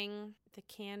thing, the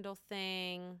candle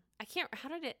thing. How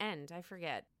did it end? I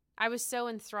forget. I was so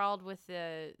enthralled with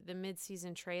the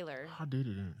mid-season trailer. How did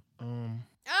it end?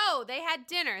 Oh, they had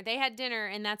dinner,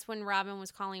 and that's when Robin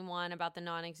was calling Juan about the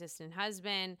non-existent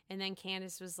husband, and then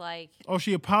Candace was like, Oh,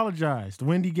 she apologized.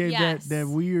 Wendy gave Yes. that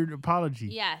weird apology.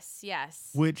 yes.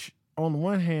 Which, on the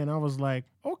one hand, I was like,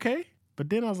 okay. But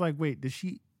then I was like, wait, did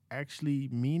she actually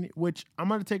mean it? Which, I'm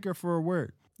going to take her for her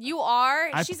word. You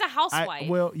are? She's a housewife.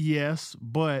 Well, yes,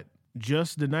 but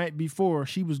just the night before,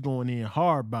 she was going in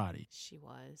hard body. She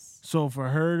was. So for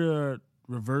her to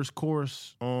reverse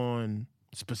course on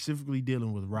specifically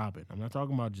dealing with Robin, I'm not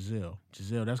talking about Giselle.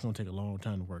 Giselle, that's going to take a long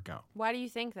time to work out. Why do you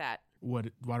think that? Why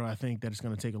do I think that it's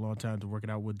going to take a long time to work it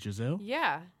out with Giselle?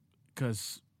 Yeah.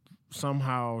 Because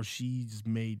somehow she's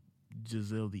made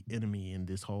Giselle the enemy in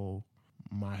this whole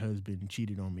my husband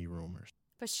cheated on me rumors.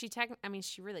 But she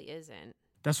really isn't.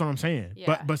 That's what I'm saying.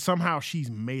 Yeah. But somehow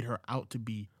she's made her out to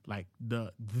be like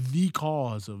the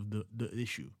cause of the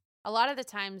issue. A lot of the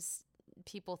times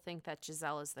people think that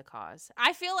Giselle is the cause.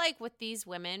 I feel like with these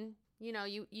women, you know,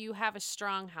 you have a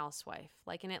strong housewife.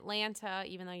 Like in Atlanta,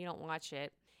 even though you don't watch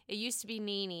it, it used to be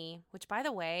Nene, which, by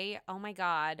the way, oh my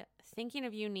God, thinking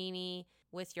of you, Nene,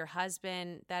 with your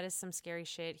husband, that is some scary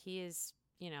shit. He has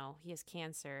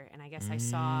cancer. And I guess I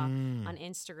saw on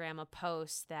Instagram a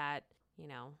post that, you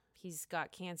know, he's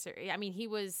got cancer. I mean, he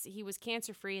was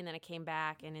cancer free, and then it came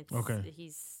back, and it's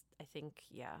I think,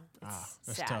 yeah, it's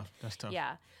that's sad. tough. That's tough.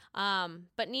 Yeah.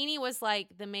 But Nene was like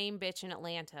the main bitch in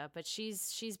Atlanta, but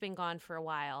she's been gone for a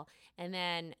while. And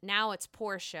then now it's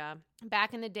Portia.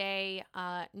 Back in the day,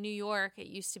 New York, it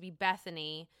used to be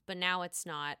Bethany, but now it's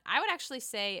not. I would actually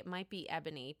say it might be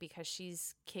Ebony, because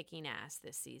she's kicking ass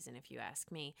this season, if you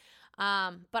ask me.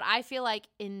 But I feel like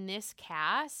in this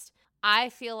cast, I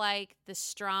feel like the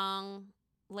strong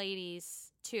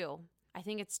ladies too I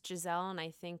think it's Giselle and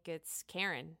I think it's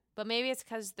Karen. But maybe it's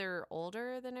because they're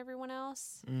older than everyone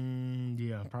else.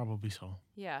 Yeah, probably so.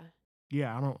 Yeah.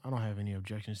 Yeah, I don't have any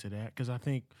objections to that because I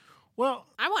think, well,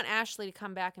 I want Ashley to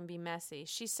come back and be messy.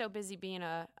 She's so busy being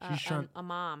a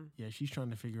mom. yeah, she's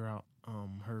trying to figure out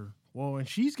her. Well, and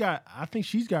I think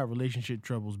she's got relationship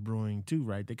troubles brewing too,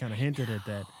 right? They kind of hinted at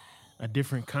that, a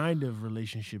different kind of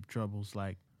relationship troubles,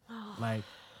 like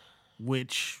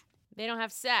which they don't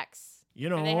have sex. You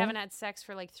know, or they haven't had sex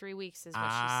for like 3 weeks, is what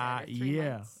she said. Or 3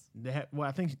 months. Well,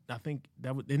 I think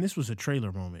that was, and this was a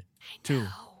trailer moment too,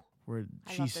 where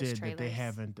she said that they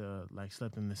haven't like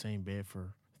slept in the same bed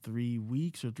for 3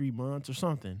 weeks or 3 months or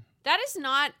something. That is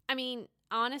not. I mean,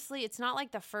 honestly, it's not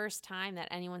like the first time that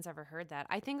anyone's ever heard that.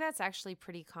 I think that's actually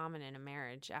pretty common in a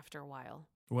marriage after a while.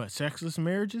 What, sexless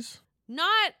marriages?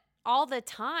 Not all the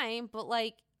time, but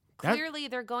like. Clearly,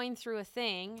 they're going through a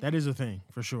thing. That is a thing,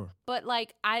 for sure. But,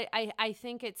 like, I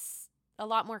think it's a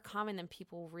lot more common than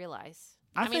people realize.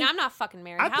 I mean, I'm not fucking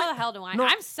married. How the hell do I know?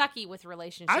 I'm sucky with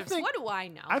relationships. What do I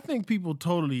know? I think people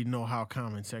totally know how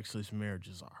common sexless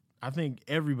marriages are. I think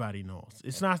everybody knows.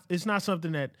 It's not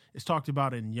something that is talked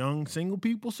about in young single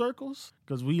people circles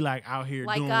because we, like, out here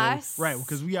like doing us. Right,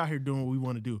 because we out here doing what we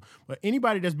want to do. But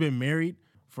anybody that's been married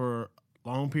for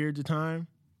long periods of time,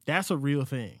 that's a real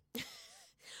thing.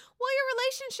 Well, your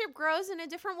relationship grows in a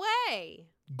different way.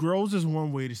 Grows is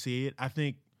one way to see it. I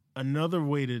think another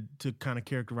way to kind of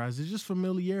characterize it is just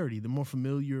familiarity. The more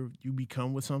familiar you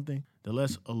become with something, the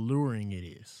less alluring it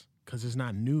is because it's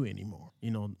not new anymore.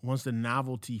 You know, once the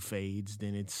novelty fades,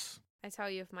 then it's... I tell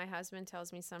you, if my husband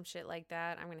tells me some shit like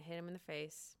that, I'm going to hit him in the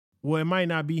face. Well, it might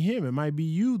not be him. It might be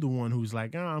you, the one who's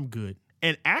like, I'm good.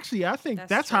 And actually, I think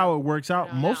that's how it works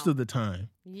out most of the time.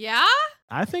 Yeah?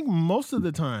 I think most of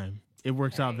the time. It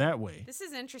works out that way. This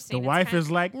is interesting. The wife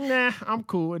is like, nah, I'm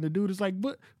cool. And the dude is like,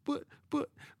 but. Dude,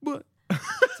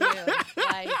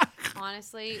 like,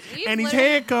 honestly. And he's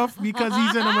handcuffed because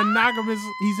he's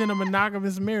in a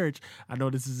monogamous marriage. I know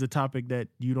this is a topic that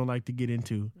you don't like to get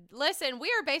into. Listen, we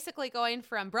are basically going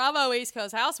from Bravo East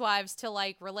Coast Housewives to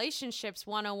like relationships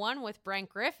 101 with Brent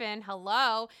Griffin.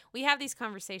 Hello. We have these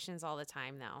conversations all the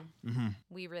time though. Mm-hmm.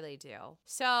 We really do.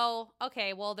 So,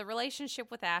 okay, well, the relationship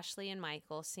with Ashley and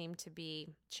Michael seemed to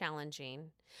be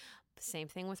challenging. Same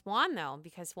thing with Juan, though,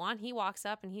 because Juan, he walks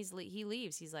up and he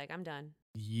leaves. He's like, I'm done.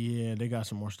 Yeah, they got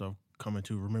some more stuff coming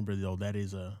too. Remember, though, that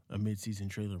is a mid-season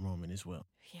trailer moment as well.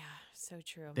 Yeah, so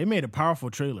true. They made a powerful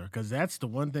trailer because that's the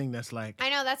one thing that's like... I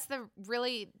know, that's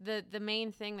the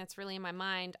main thing that's really in my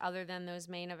mind other than those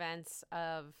main events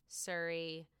of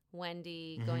Suri,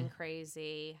 Wendy going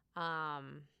crazy,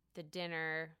 the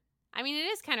dinner. I mean, it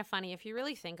is kind of funny if you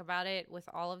really think about it with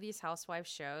all of these housewife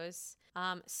shows.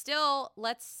 Still,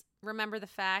 let's remember the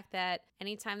fact that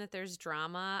anytime that there's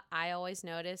drama, I always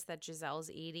notice that Giselle's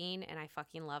eating, and I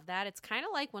fucking love that. It's kind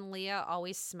of like when Leah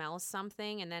always smells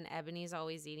something, and then Ebony's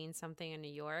always eating something in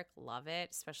New York. Love it,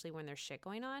 especially when there's shit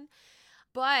going on.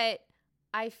 But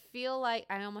I feel like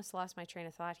I almost lost my train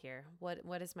of thought here.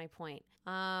 What is my point?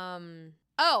 I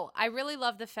really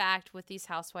love the fact with these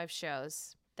housewife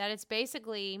shows that it's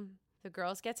basically the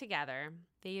girls get together.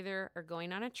 They either are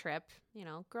going on a trip,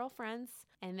 girlfriends.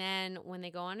 And then when they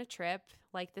go on a trip,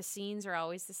 like the scenes are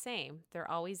always the same. They're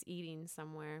always eating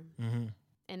somewhere. Mm-hmm.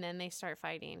 And then they start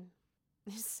fighting.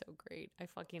 It's so great. I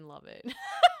fucking love it.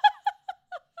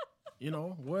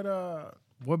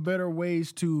 What better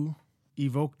ways to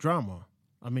evoke drama?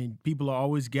 I mean, people are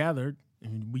always gathered,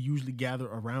 and we usually gather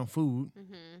around food.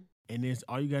 Mm-hmm. And it's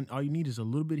all you need is a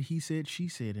little bit of he said, she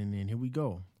said, and then here we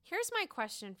go. You Here's my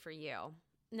question for you.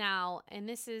 Now, and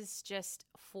this is just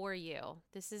for you.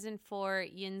 This isn't for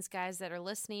Yin's guys that are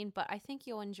listening, but I think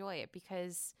you'll enjoy it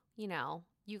because, you know,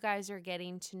 you guys are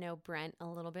getting to know Brent a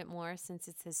little bit more since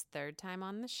it's his third time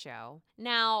on the show.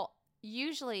 Now,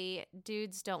 usually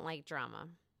dudes don't like drama.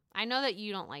 I know that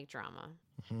you don't like drama.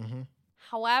 Mm-hmm.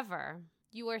 However,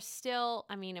 you are still,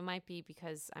 I mean, it might be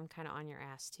because I'm kind of on your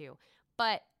ass too,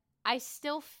 but I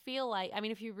still feel like, I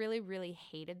mean, if you really, really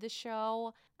hated the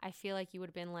show, I feel like you would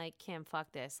have been like, Kim,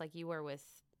 fuck this, like you were with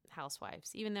Housewives,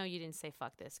 even though you didn't say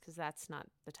fuck this, because that's not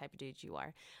the type of dude you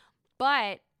are.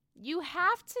 But you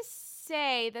have to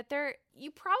say that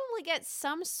you probably get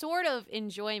some sort of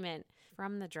enjoyment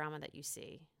from the drama that you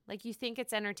see. Like you think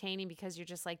it's entertaining because you're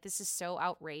just like, this is so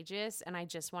outrageous and I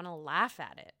just want to laugh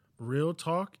at it. Real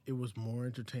talk, it was more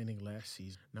entertaining last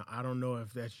season. Now, I don't know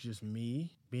if that's just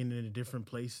me being in a different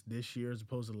place this year as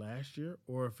opposed to last year,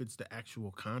 or if it's the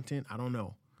actual content. I don't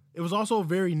know. It was also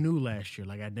very new last year.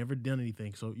 Like, I'd never done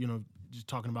anything. So, you know, just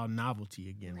talking about novelty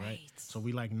again, right? So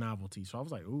we like novelty. So I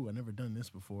was like, ooh, I never done this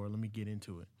before. Let me get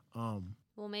into it.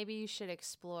 Well, maybe you should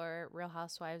explore Real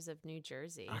Housewives of New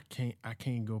Jersey. I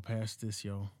can't go past this,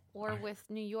 yo. Or with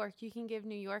New York, you can give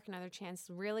New York another chance.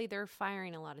 Really, they're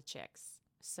firing a lot of chicks,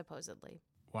 supposedly.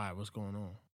 Why? What's going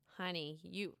on? Honey,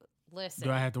 you listen.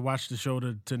 Do I have to watch the show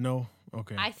to know?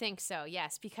 Okay. I think so,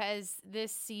 yes, because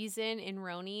this season in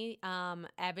Roni,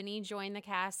 Ebony joined the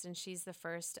cast, and she's the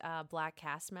first Black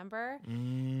cast member.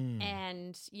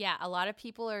 And yeah, a lot of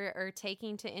people are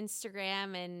taking to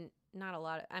Instagram, and not a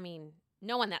lot.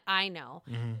 No one that I know,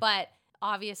 but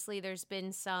obviously there's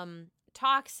been some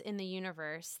talks in the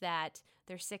universe that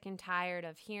they're sick and tired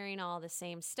of hearing all the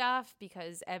same stuff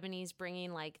because Ebony's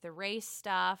bringing like the race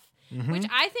stuff, which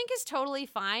I think is totally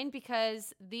fine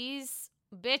because these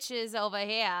bitches over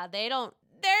here, they're not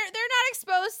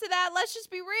exposed to that. Let's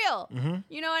just be real.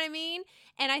 You know what I mean?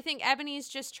 And I think Ebony's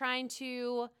just trying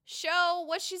to show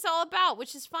what she's all about,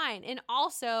 which is fine. And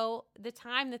also the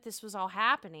time that this was all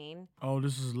happening. Oh,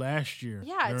 this is last year.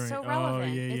 Yeah, it's so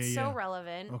relevant. It's so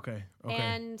relevant. Okay.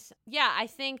 And yeah, I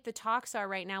think the talks are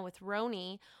right now with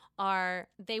Roni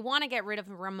they want to get rid of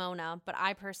Ramona, but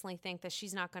I personally think that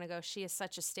she's not going to go. She is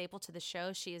such a staple to the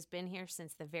show. She has been here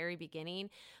since the very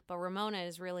beginning. But Ramona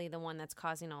is really the one that's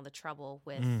causing all the trouble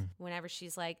with whenever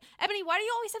she's like, Ebony, why do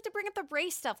you always have to bring up the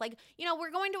race stuff? Like, you know, we're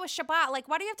going to a Shabbat. Like,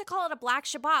 why do you have to call it a Black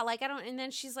Shabbat? Like, I don't. And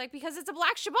then she's like, because it's a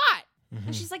Black Shabbat.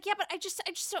 And she's like, yeah, but I just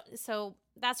don't. So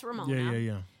that's Ramona.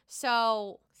 Yeah.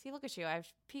 So see, look at you.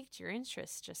 I've piqued your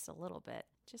interest just a little bit.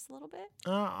 Just a little bit?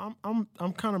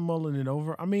 I'm kind of mulling it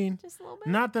over. I mean, just a little bit.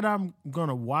 Not that I'm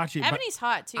gonna watch it. Ebony's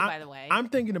hot too, by the way. I'm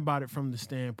thinking about it from the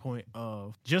standpoint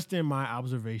of just in my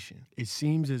observation, it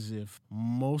seems as if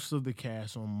most of the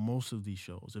cast on most of these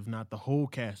shows, if not the whole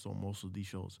cast on most of these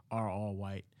shows, are all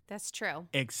white. That's true.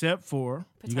 Except for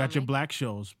you got your black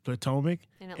shows, Potomac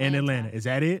and Atlanta. Is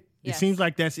that it? Yes. It seems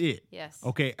like that's it. Yes.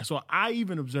 Okay. So I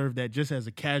even observed that just as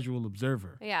a casual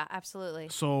observer. Yeah, absolutely.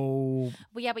 So.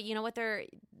 Well, yeah, but you know what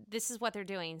this is what they're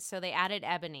doing. So they added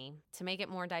Ebony to make it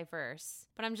more diverse.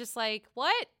 But I'm just like,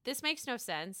 what? This makes no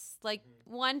sense. Like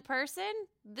one person?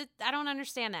 I don't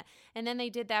understand that. And then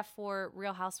they did that for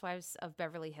Real Housewives of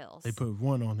Beverly Hills. They put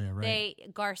one on there, right?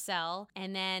 Garcelle,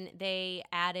 and then they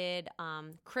added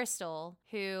Crystal,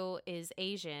 who is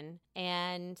Asian,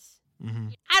 and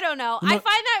I don't know. I find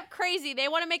that crazy. They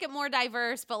want to make it more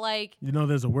diverse, but like, you know,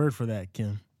 there's a word for that,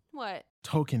 Kim. What?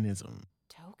 Tokenism.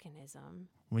 Tokenism.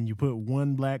 When you put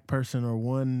one black person or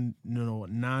one,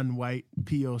 non-white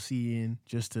POC in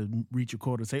just to reach a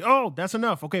quota, say, "Oh, that's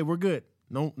enough. Okay, we're good.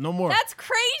 No more." That's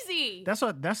crazy. That's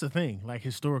the thing. Like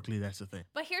historically, that's the thing.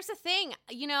 But here's the thing.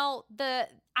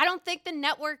 I don't think the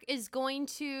network is going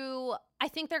to. I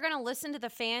think they're going to listen to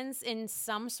the fans in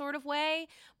some sort of way.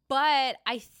 But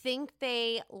I think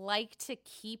they like to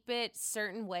keep it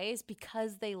certain ways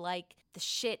because they like the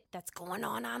shit that's going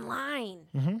on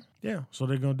online. Yeah, so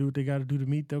they're going to do what they got to do to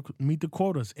meet the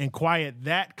quotas and quiet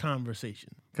that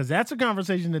conversation. Because that's a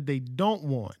conversation that they don't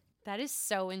want. That is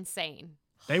so insane.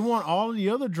 They want all of the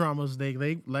other dramas. They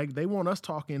want us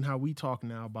talking how we talk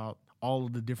now about all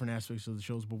of the different aspects of the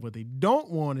shows. But what they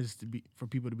don't want is for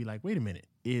people to be like, wait a minute,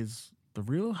 is the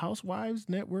Real Housewives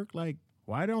network like,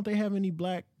 why don't they have any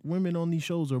black women on these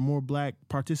shows or more black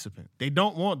participants? They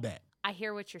don't want that. I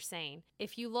hear what you're saying.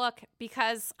 If you look,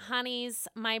 because honeys,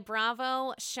 my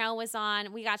Bravo show is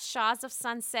on. We got Shahs of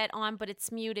Sunset on, but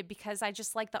it's muted because I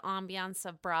just like the ambiance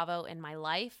of Bravo in my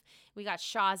life. We got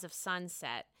Shahs of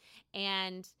Sunset.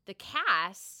 And the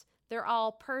cast, they're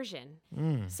all Persian.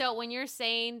 So when you're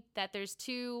saying that there's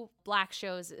two black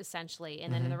shows essentially,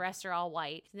 and then the rest are all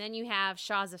white, then you have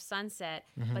Shahs of Sunset,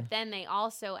 but then they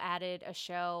also added a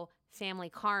show, Family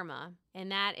Karma,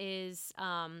 and that is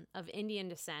of Indian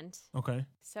descent. Okay.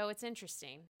 So it's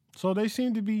interesting. So they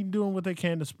seem to be doing what they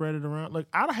can to spread it around. Like,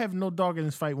 I don't have no dog in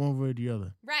this fight one way or the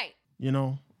other. Right. You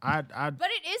know? But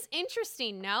it is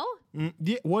interesting, no?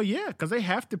 Yeah, well, yeah, because they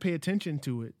have to pay attention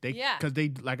to it. Because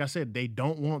they, like I said, they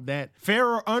don't want that. Fair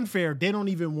or unfair, they don't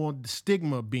even want the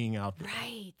stigma being out there.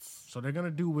 Right. So they're going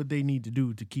to do what they need to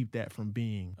do to keep that from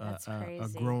being a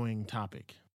growing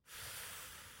topic.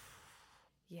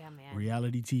 Yeah, man.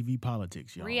 Reality TV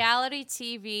politics, y'all. Reality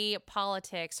TV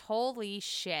politics. Holy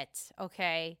shit.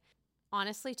 Okay.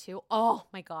 Honestly, too. Oh,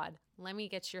 my God. Let me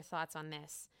get your thoughts on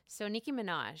this. So Nicki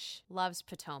Minaj loves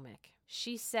Potomac.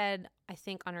 She said, I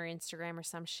think on her Instagram or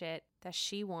some shit, that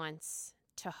she wants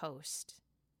to host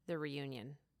the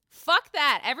reunion. Fuck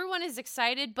that. Everyone is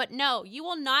excited, but no, you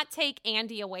will not take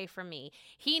Andy away from me.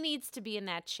 He needs to be in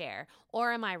that chair.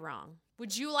 Or am I wrong?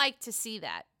 Would you like to see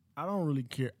that? I don't really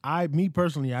care. Me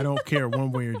personally, I don't care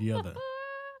one way or the other.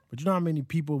 But you know how many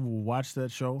people will watch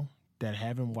that show that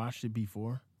haven't watched it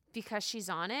before? Because she's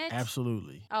on it?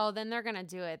 Absolutely. Oh, then they're going to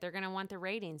do it. They're going to want the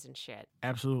ratings and shit.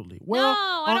 Absolutely. Well,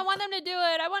 no, I don't want them to do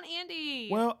it. I want Andy.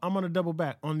 Well, I'm going to double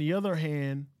back. On the other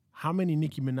hand, how many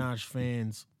Nicki Minaj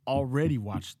fans already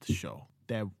watched the show?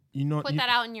 That put that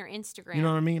out in your Instagram. You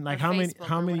know what I mean? Like how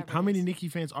many Nicki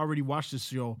fans already watched this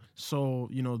show? So,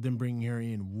 them bringing her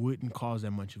in wouldn't cause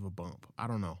that much of a bump. I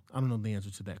don't know. I don't know the answer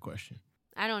to that question.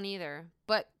 I don't either.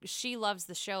 But she loves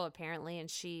the show apparently,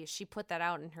 and she put that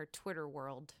out in her Twitter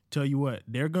world. Tell you what,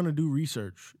 they're gonna do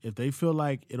research. If they feel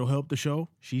like it'll help the show,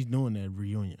 she's doing that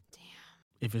reunion. Damn.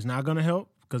 If it's not gonna help,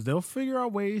 because they'll figure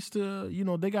out ways to,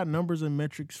 they got numbers and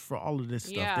metrics for all of this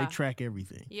stuff. Yeah. They track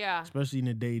everything. Yeah. Especially in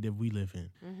the day that we live in.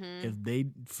 Mm-hmm. If they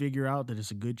figure out that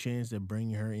it's a good chance that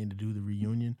bringing her in to do the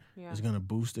reunion is going to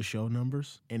boost the show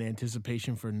numbers in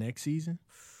anticipation for next season.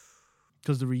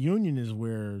 Because the reunion is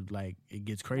where, like, it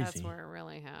gets crazy. That's where it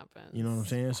really happens. You know what I'm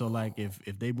saying? So, like, if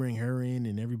they bring her in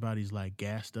and everybody's, like,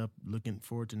 gassed up looking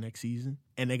forward to next season,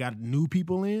 and they got new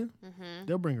people in,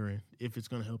 they'll bring her in if it's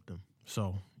going to help them.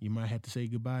 So, you might have to say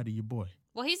goodbye to your boy.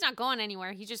 Well, he's not going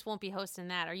anywhere. He just won't be hosting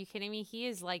that. Are you kidding me? He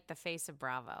is like the face of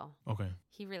Bravo. Okay.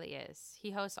 He really is.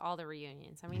 He hosts all the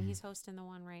reunions. I mean, he's hosting the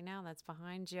one right now that's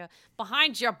behind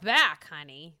your back,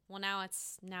 honey. Well, now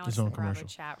it's the Bravo commercial.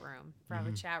 chat room.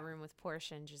 Bravo chat room with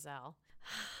Portia and Giselle.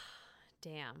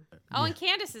 Damn. Oh, and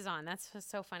Candace is on. That's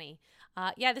so funny.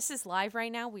 Yeah, this is live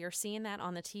right now. We are seeing that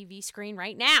on the TV screen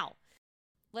right now.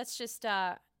 Let's just,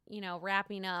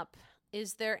 wrapping up.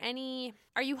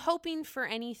 Are you hoping for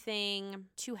anything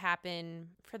to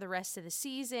happen for the rest of the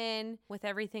season with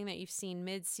everything that you've seen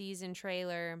mid-season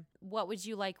trailer? What would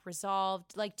you like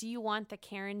resolved? Like, do you want the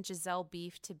Karen Giselle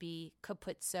beef to be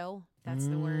kaputso? That's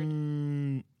the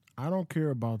word. I don't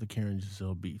care about the Karen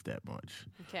Giselle beef that much.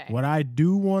 Okay. What I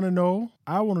do want to know,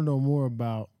 I want to know more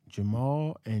about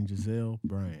Jamal and Giselle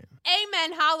Brand.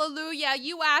 Amen. Hallelujah.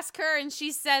 You ask her and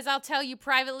she says, I'll tell you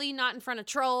privately, not in front of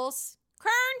trolls.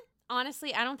 Kern?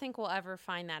 Honestly, I don't think we'll ever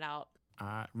find that out.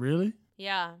 Really?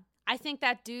 Yeah. I think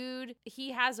that dude,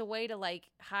 he has a way to, like,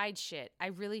 hide shit. I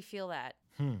really feel that.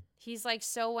 He's, like,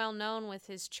 so well known with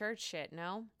his church shit,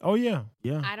 no? Oh, yeah.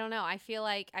 Yeah. I don't know. I feel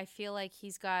like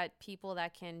he's got people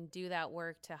that can do that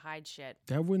work to hide shit.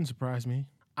 That wouldn't surprise me.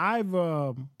 I'm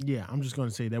just going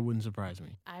to say that wouldn't surprise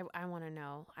me. I want to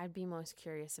know. I'd be most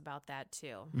curious about that,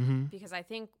 too. Mm-hmm. Because I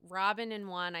think Robin and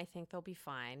Juan, I think they'll be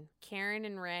fine. Karen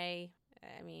and Ray...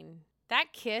 I mean,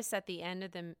 that kiss at the end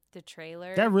of the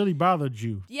trailer. That really bothered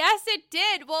you. Yes, it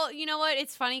did. Well, you know what?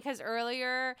 It's funny because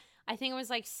earlier, I think it was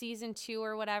like season 2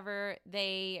 or whatever,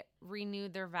 they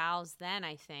renewed their vows then,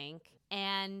 I think.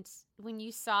 And when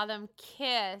you saw them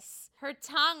kiss, her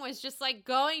tongue was just like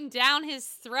going down his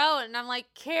throat. And I'm like,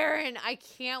 Karen, I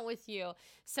can't with you.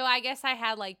 So I guess I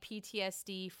had like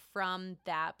PTSD from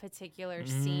that particular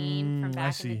scene from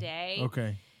back in the day.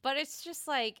 Okay. But it's just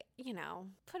like,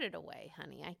 put it away,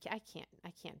 honey. I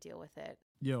can't deal with it.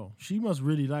 Yo, she must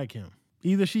really like him.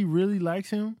 Either she really likes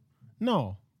him.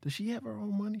 No. Does she have her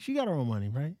own money? She got her own money,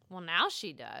 right? Well, now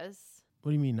she does.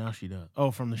 What do you mean now she does? Oh,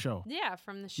 from the show. Yeah,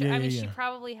 from the show. Yeah, I mean, yeah. she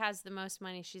probably has the most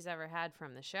money she's ever had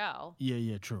from the show.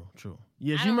 Yeah, true.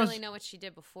 Yeah, I don't really know what she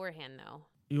did beforehand, though.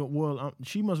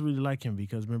 She must really like him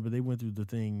because remember they went through the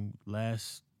thing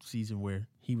last season where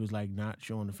he was like not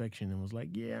showing affection and was like,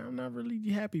 yeah, I'm not really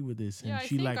happy with this. And yeah, I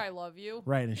she think I love you.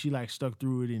 Right, and she like stuck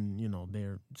through it and, they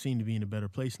seem to be in a better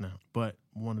place now. But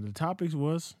one of the topics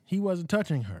was he wasn't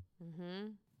touching her. Mm-hmm.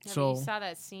 Yeah, so but you saw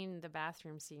that scene, the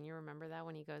bathroom scene. You remember that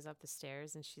when he goes up the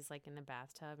stairs and she's like in the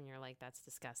bathtub and you're like, that's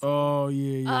disgusting. Oh,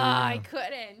 yeah. I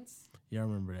couldn't. Yeah, I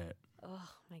remember that. Oh,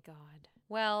 my God.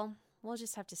 Well, we'll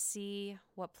just have to see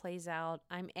what plays out.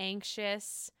 I'm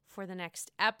anxious for the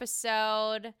next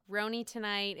episode. Roni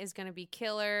tonight is going to be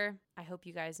killer. I hope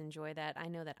you guys enjoy that. I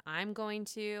know that I'm going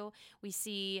to. We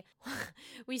see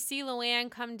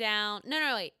Luann come down.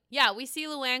 No, wait. Yeah, we see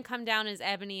Luann come down as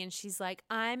Ebony, and she's like,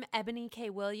 I'm Ebony K.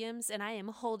 Williams, and I am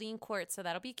holding court. So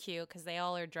that'll be cute because they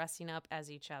all are dressing up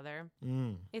as each other.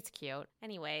 It's cute.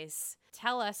 Anyways,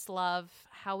 tell us, love,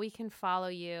 how we can follow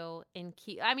you and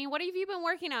keep. I mean, what have you been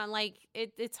working on? Like,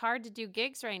 it's hard to do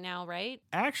gigs right now, right?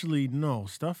 Actually, no.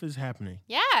 Stuff is happening.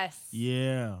 Yes.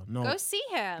 Yeah. No. Go see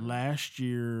him. Last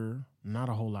year, not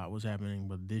a whole lot was happening,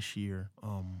 but this year,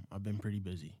 I've been pretty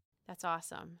busy. That's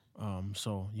awesome.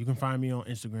 So you can find me on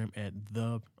Instagram at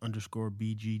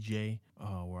 _BGJ,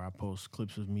 where I post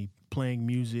clips of me playing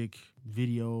music,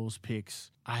 videos,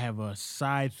 pics. I have a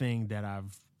side thing that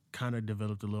I've kind of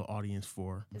developed a little audience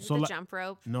for. Is it the jump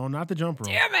rope? No, not the jump rope.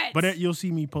 Damn it! But you'll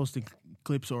see me posting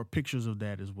clips or pictures of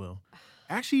that as well.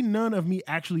 Actually, none of me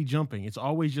actually jumping. It's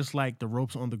always just like the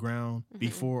ropes on the ground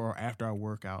before or after I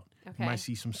work out. Okay. You might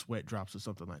see some sweat drops or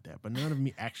something like that, but none of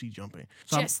me actually jumping.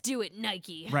 So Just do it,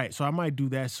 Nike. right. So I might do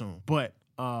that soon. But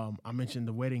I mentioned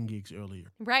the wedding gigs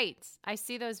earlier. Right. I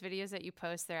see those videos that you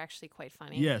post. They're actually quite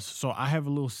funny. Yes. So I have a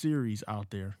little series out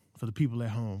there for the people at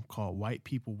home called White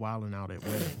People Wilding Out at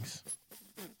Weddings.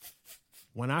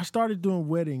 When I started doing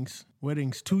weddings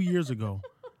 2 years ago,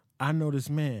 I noticed,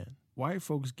 man, white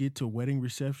folks get to wedding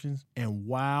receptions and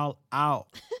wild out.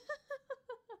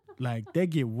 Like, they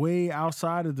get way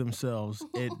outside of themselves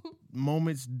at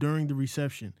moments during the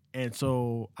reception. And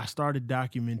so I started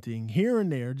documenting here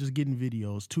and there, just getting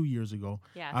videos 2 years ago.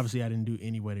 Yes. Obviously, I didn't do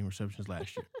any wedding receptions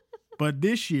last year. But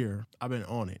this year, I've been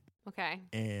on it. Okay.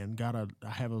 And I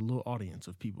have a little audience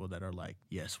of people that are like,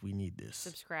 yes, we need this.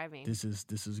 Subscribing. This is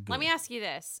good. Let me ask you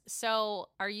this. So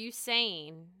are you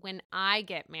saying when I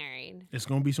get married, It's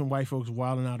going to be some white folks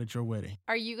wilding out at your wedding.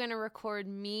 are you going to record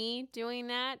me doing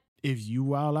that? If you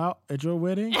wild out at your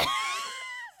wedding,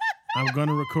 I'm going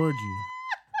to record you.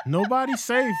 Nobody's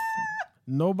safe.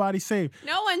 Nobody's safe.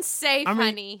 No one's safe,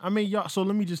 honey. I mean, y'all, so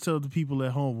let me just tell the people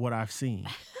at home what I've seen.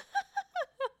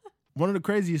 One of the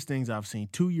craziest things I've seen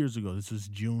 2 years ago, this was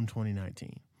June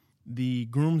 2019, the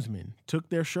groomsmen took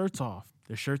their shirts off,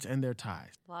 their shirts and their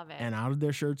ties. Love it. And out of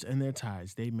their shirts and their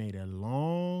ties, they made a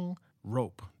long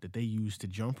rope that they used to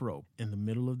jump rope in the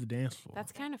middle of the dance floor.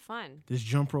 That's kind of fun. This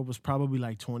jump rope was probably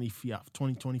like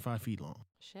 25 feet long.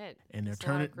 Shit. And That's a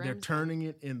lot of they're groomsmen. turning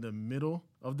it in the middle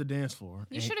of the dance floor.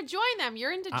 You And should have joined them.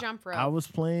 You're into jump rope. I was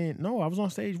I was on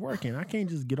stage working. I can't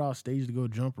just get off stage to go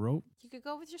jump rope. You could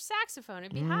go with your saxophone.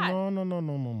 It'd be hot.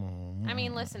 No. I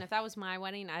mean, listen, if that was my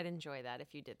wedding, I'd enjoy that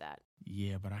if you did that.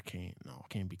 Yeah, but I can't. No, I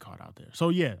can't be caught out there. So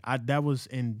yeah, that was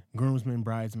in groomsmen,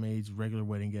 bridesmaids, regular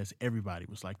wedding guests. Everybody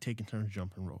was like taking turns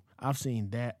jumping rope. I've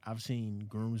seen that. I've seen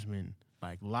groomsmen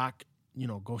like lock,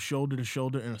 go shoulder to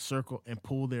shoulder in a circle and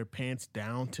pull their pants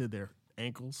down to their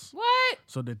ankles What?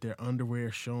 so that their underwear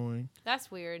is showing.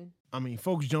 That's weird. I mean,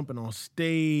 folks jumping on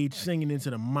stage, singing into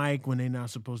the mic when they're not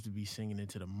supposed to be singing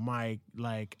into the mic.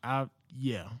 Like,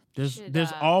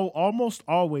 there's almost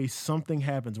always something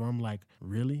happens where I'm like,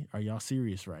 really? Are y'all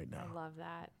serious right now? I love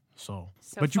that. So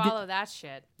But follow that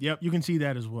shit. Yep, you can see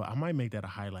that as well. I might make that a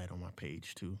highlight on my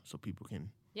page too, so people can.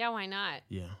 Yeah, why not?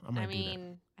 Yeah, I might I do that.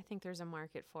 mean, I think there's a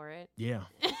market for it. Yeah.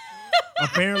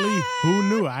 Apparently, who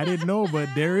knew? I didn't know, but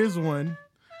there is one.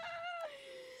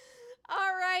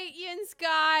 All right, Yins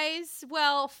guys.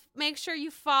 Well, make sure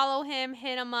you follow him,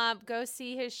 hit him up, go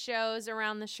see his shows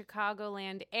around the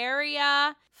Chicagoland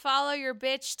area. Follow your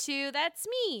bitch too. That's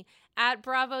me at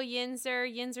Bravo Yinzer.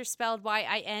 Yinzer spelled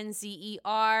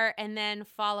Yinzer, and then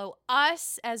follow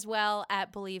us as well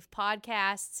at Believe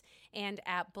Podcasts and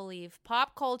at Believe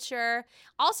Pop Culture.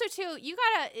 Also, too, you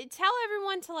gotta tell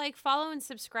everyone to like follow and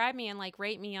subscribe me and like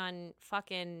rate me on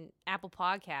fucking Apple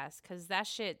Podcasts because that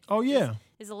shit. Oh yeah.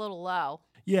 Is a little low.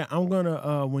 Yeah, I'm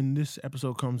gonna when this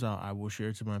episode comes out, I will share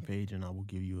it to my page and I will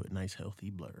give you a nice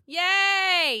healthy blurb.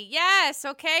 Yay! Yes,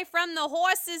 okay, from the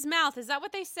horse's mouth. Is that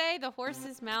what they say? The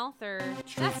horse's mouth, or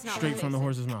that's not Straight what from they the say.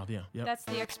 horse's mouth. Yeah. Yep. That's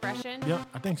the expression. Yep.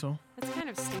 I think so. That's kind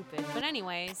of stupid. But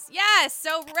anyways, yes.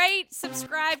 So rate,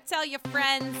 subscribe, tell your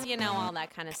friends, all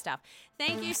that kind of stuff.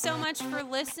 Thank you so much for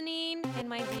listening, and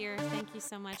my dear, thank you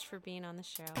so much for being on the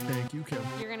show. Thank you, Kim.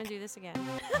 You're gonna do this again.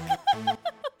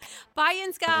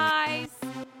 Bye-ins, guys.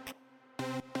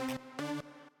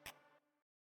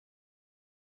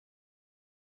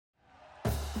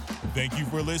 Thank you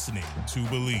for listening to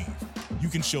Believe. You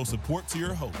can show support to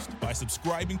your host by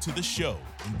subscribing to the show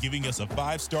and giving us a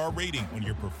 5-star rating on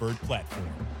your preferred platform.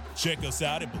 Check us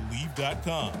out at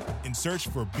Believe.com and search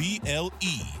for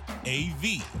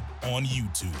BLEAV on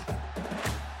YouTube.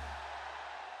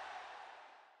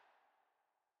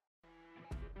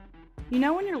 You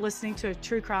know when you're listening to a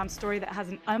true crime story that has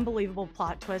an unbelievable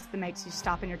plot twist that makes you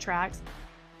stop in your tracks?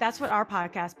 That's what our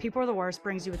podcast, People Are the Worst,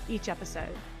 brings you with each episode.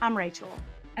 I'm Rachel.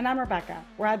 And I'm Rebecca.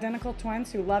 We're identical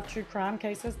twins who love true crime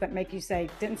cases that make you say,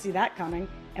 didn't see that coming,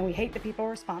 and we hate the people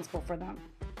responsible for them.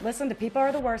 Listen to People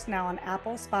Are the Worst now on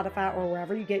Apple, Spotify, or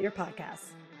wherever you get your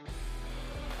podcasts.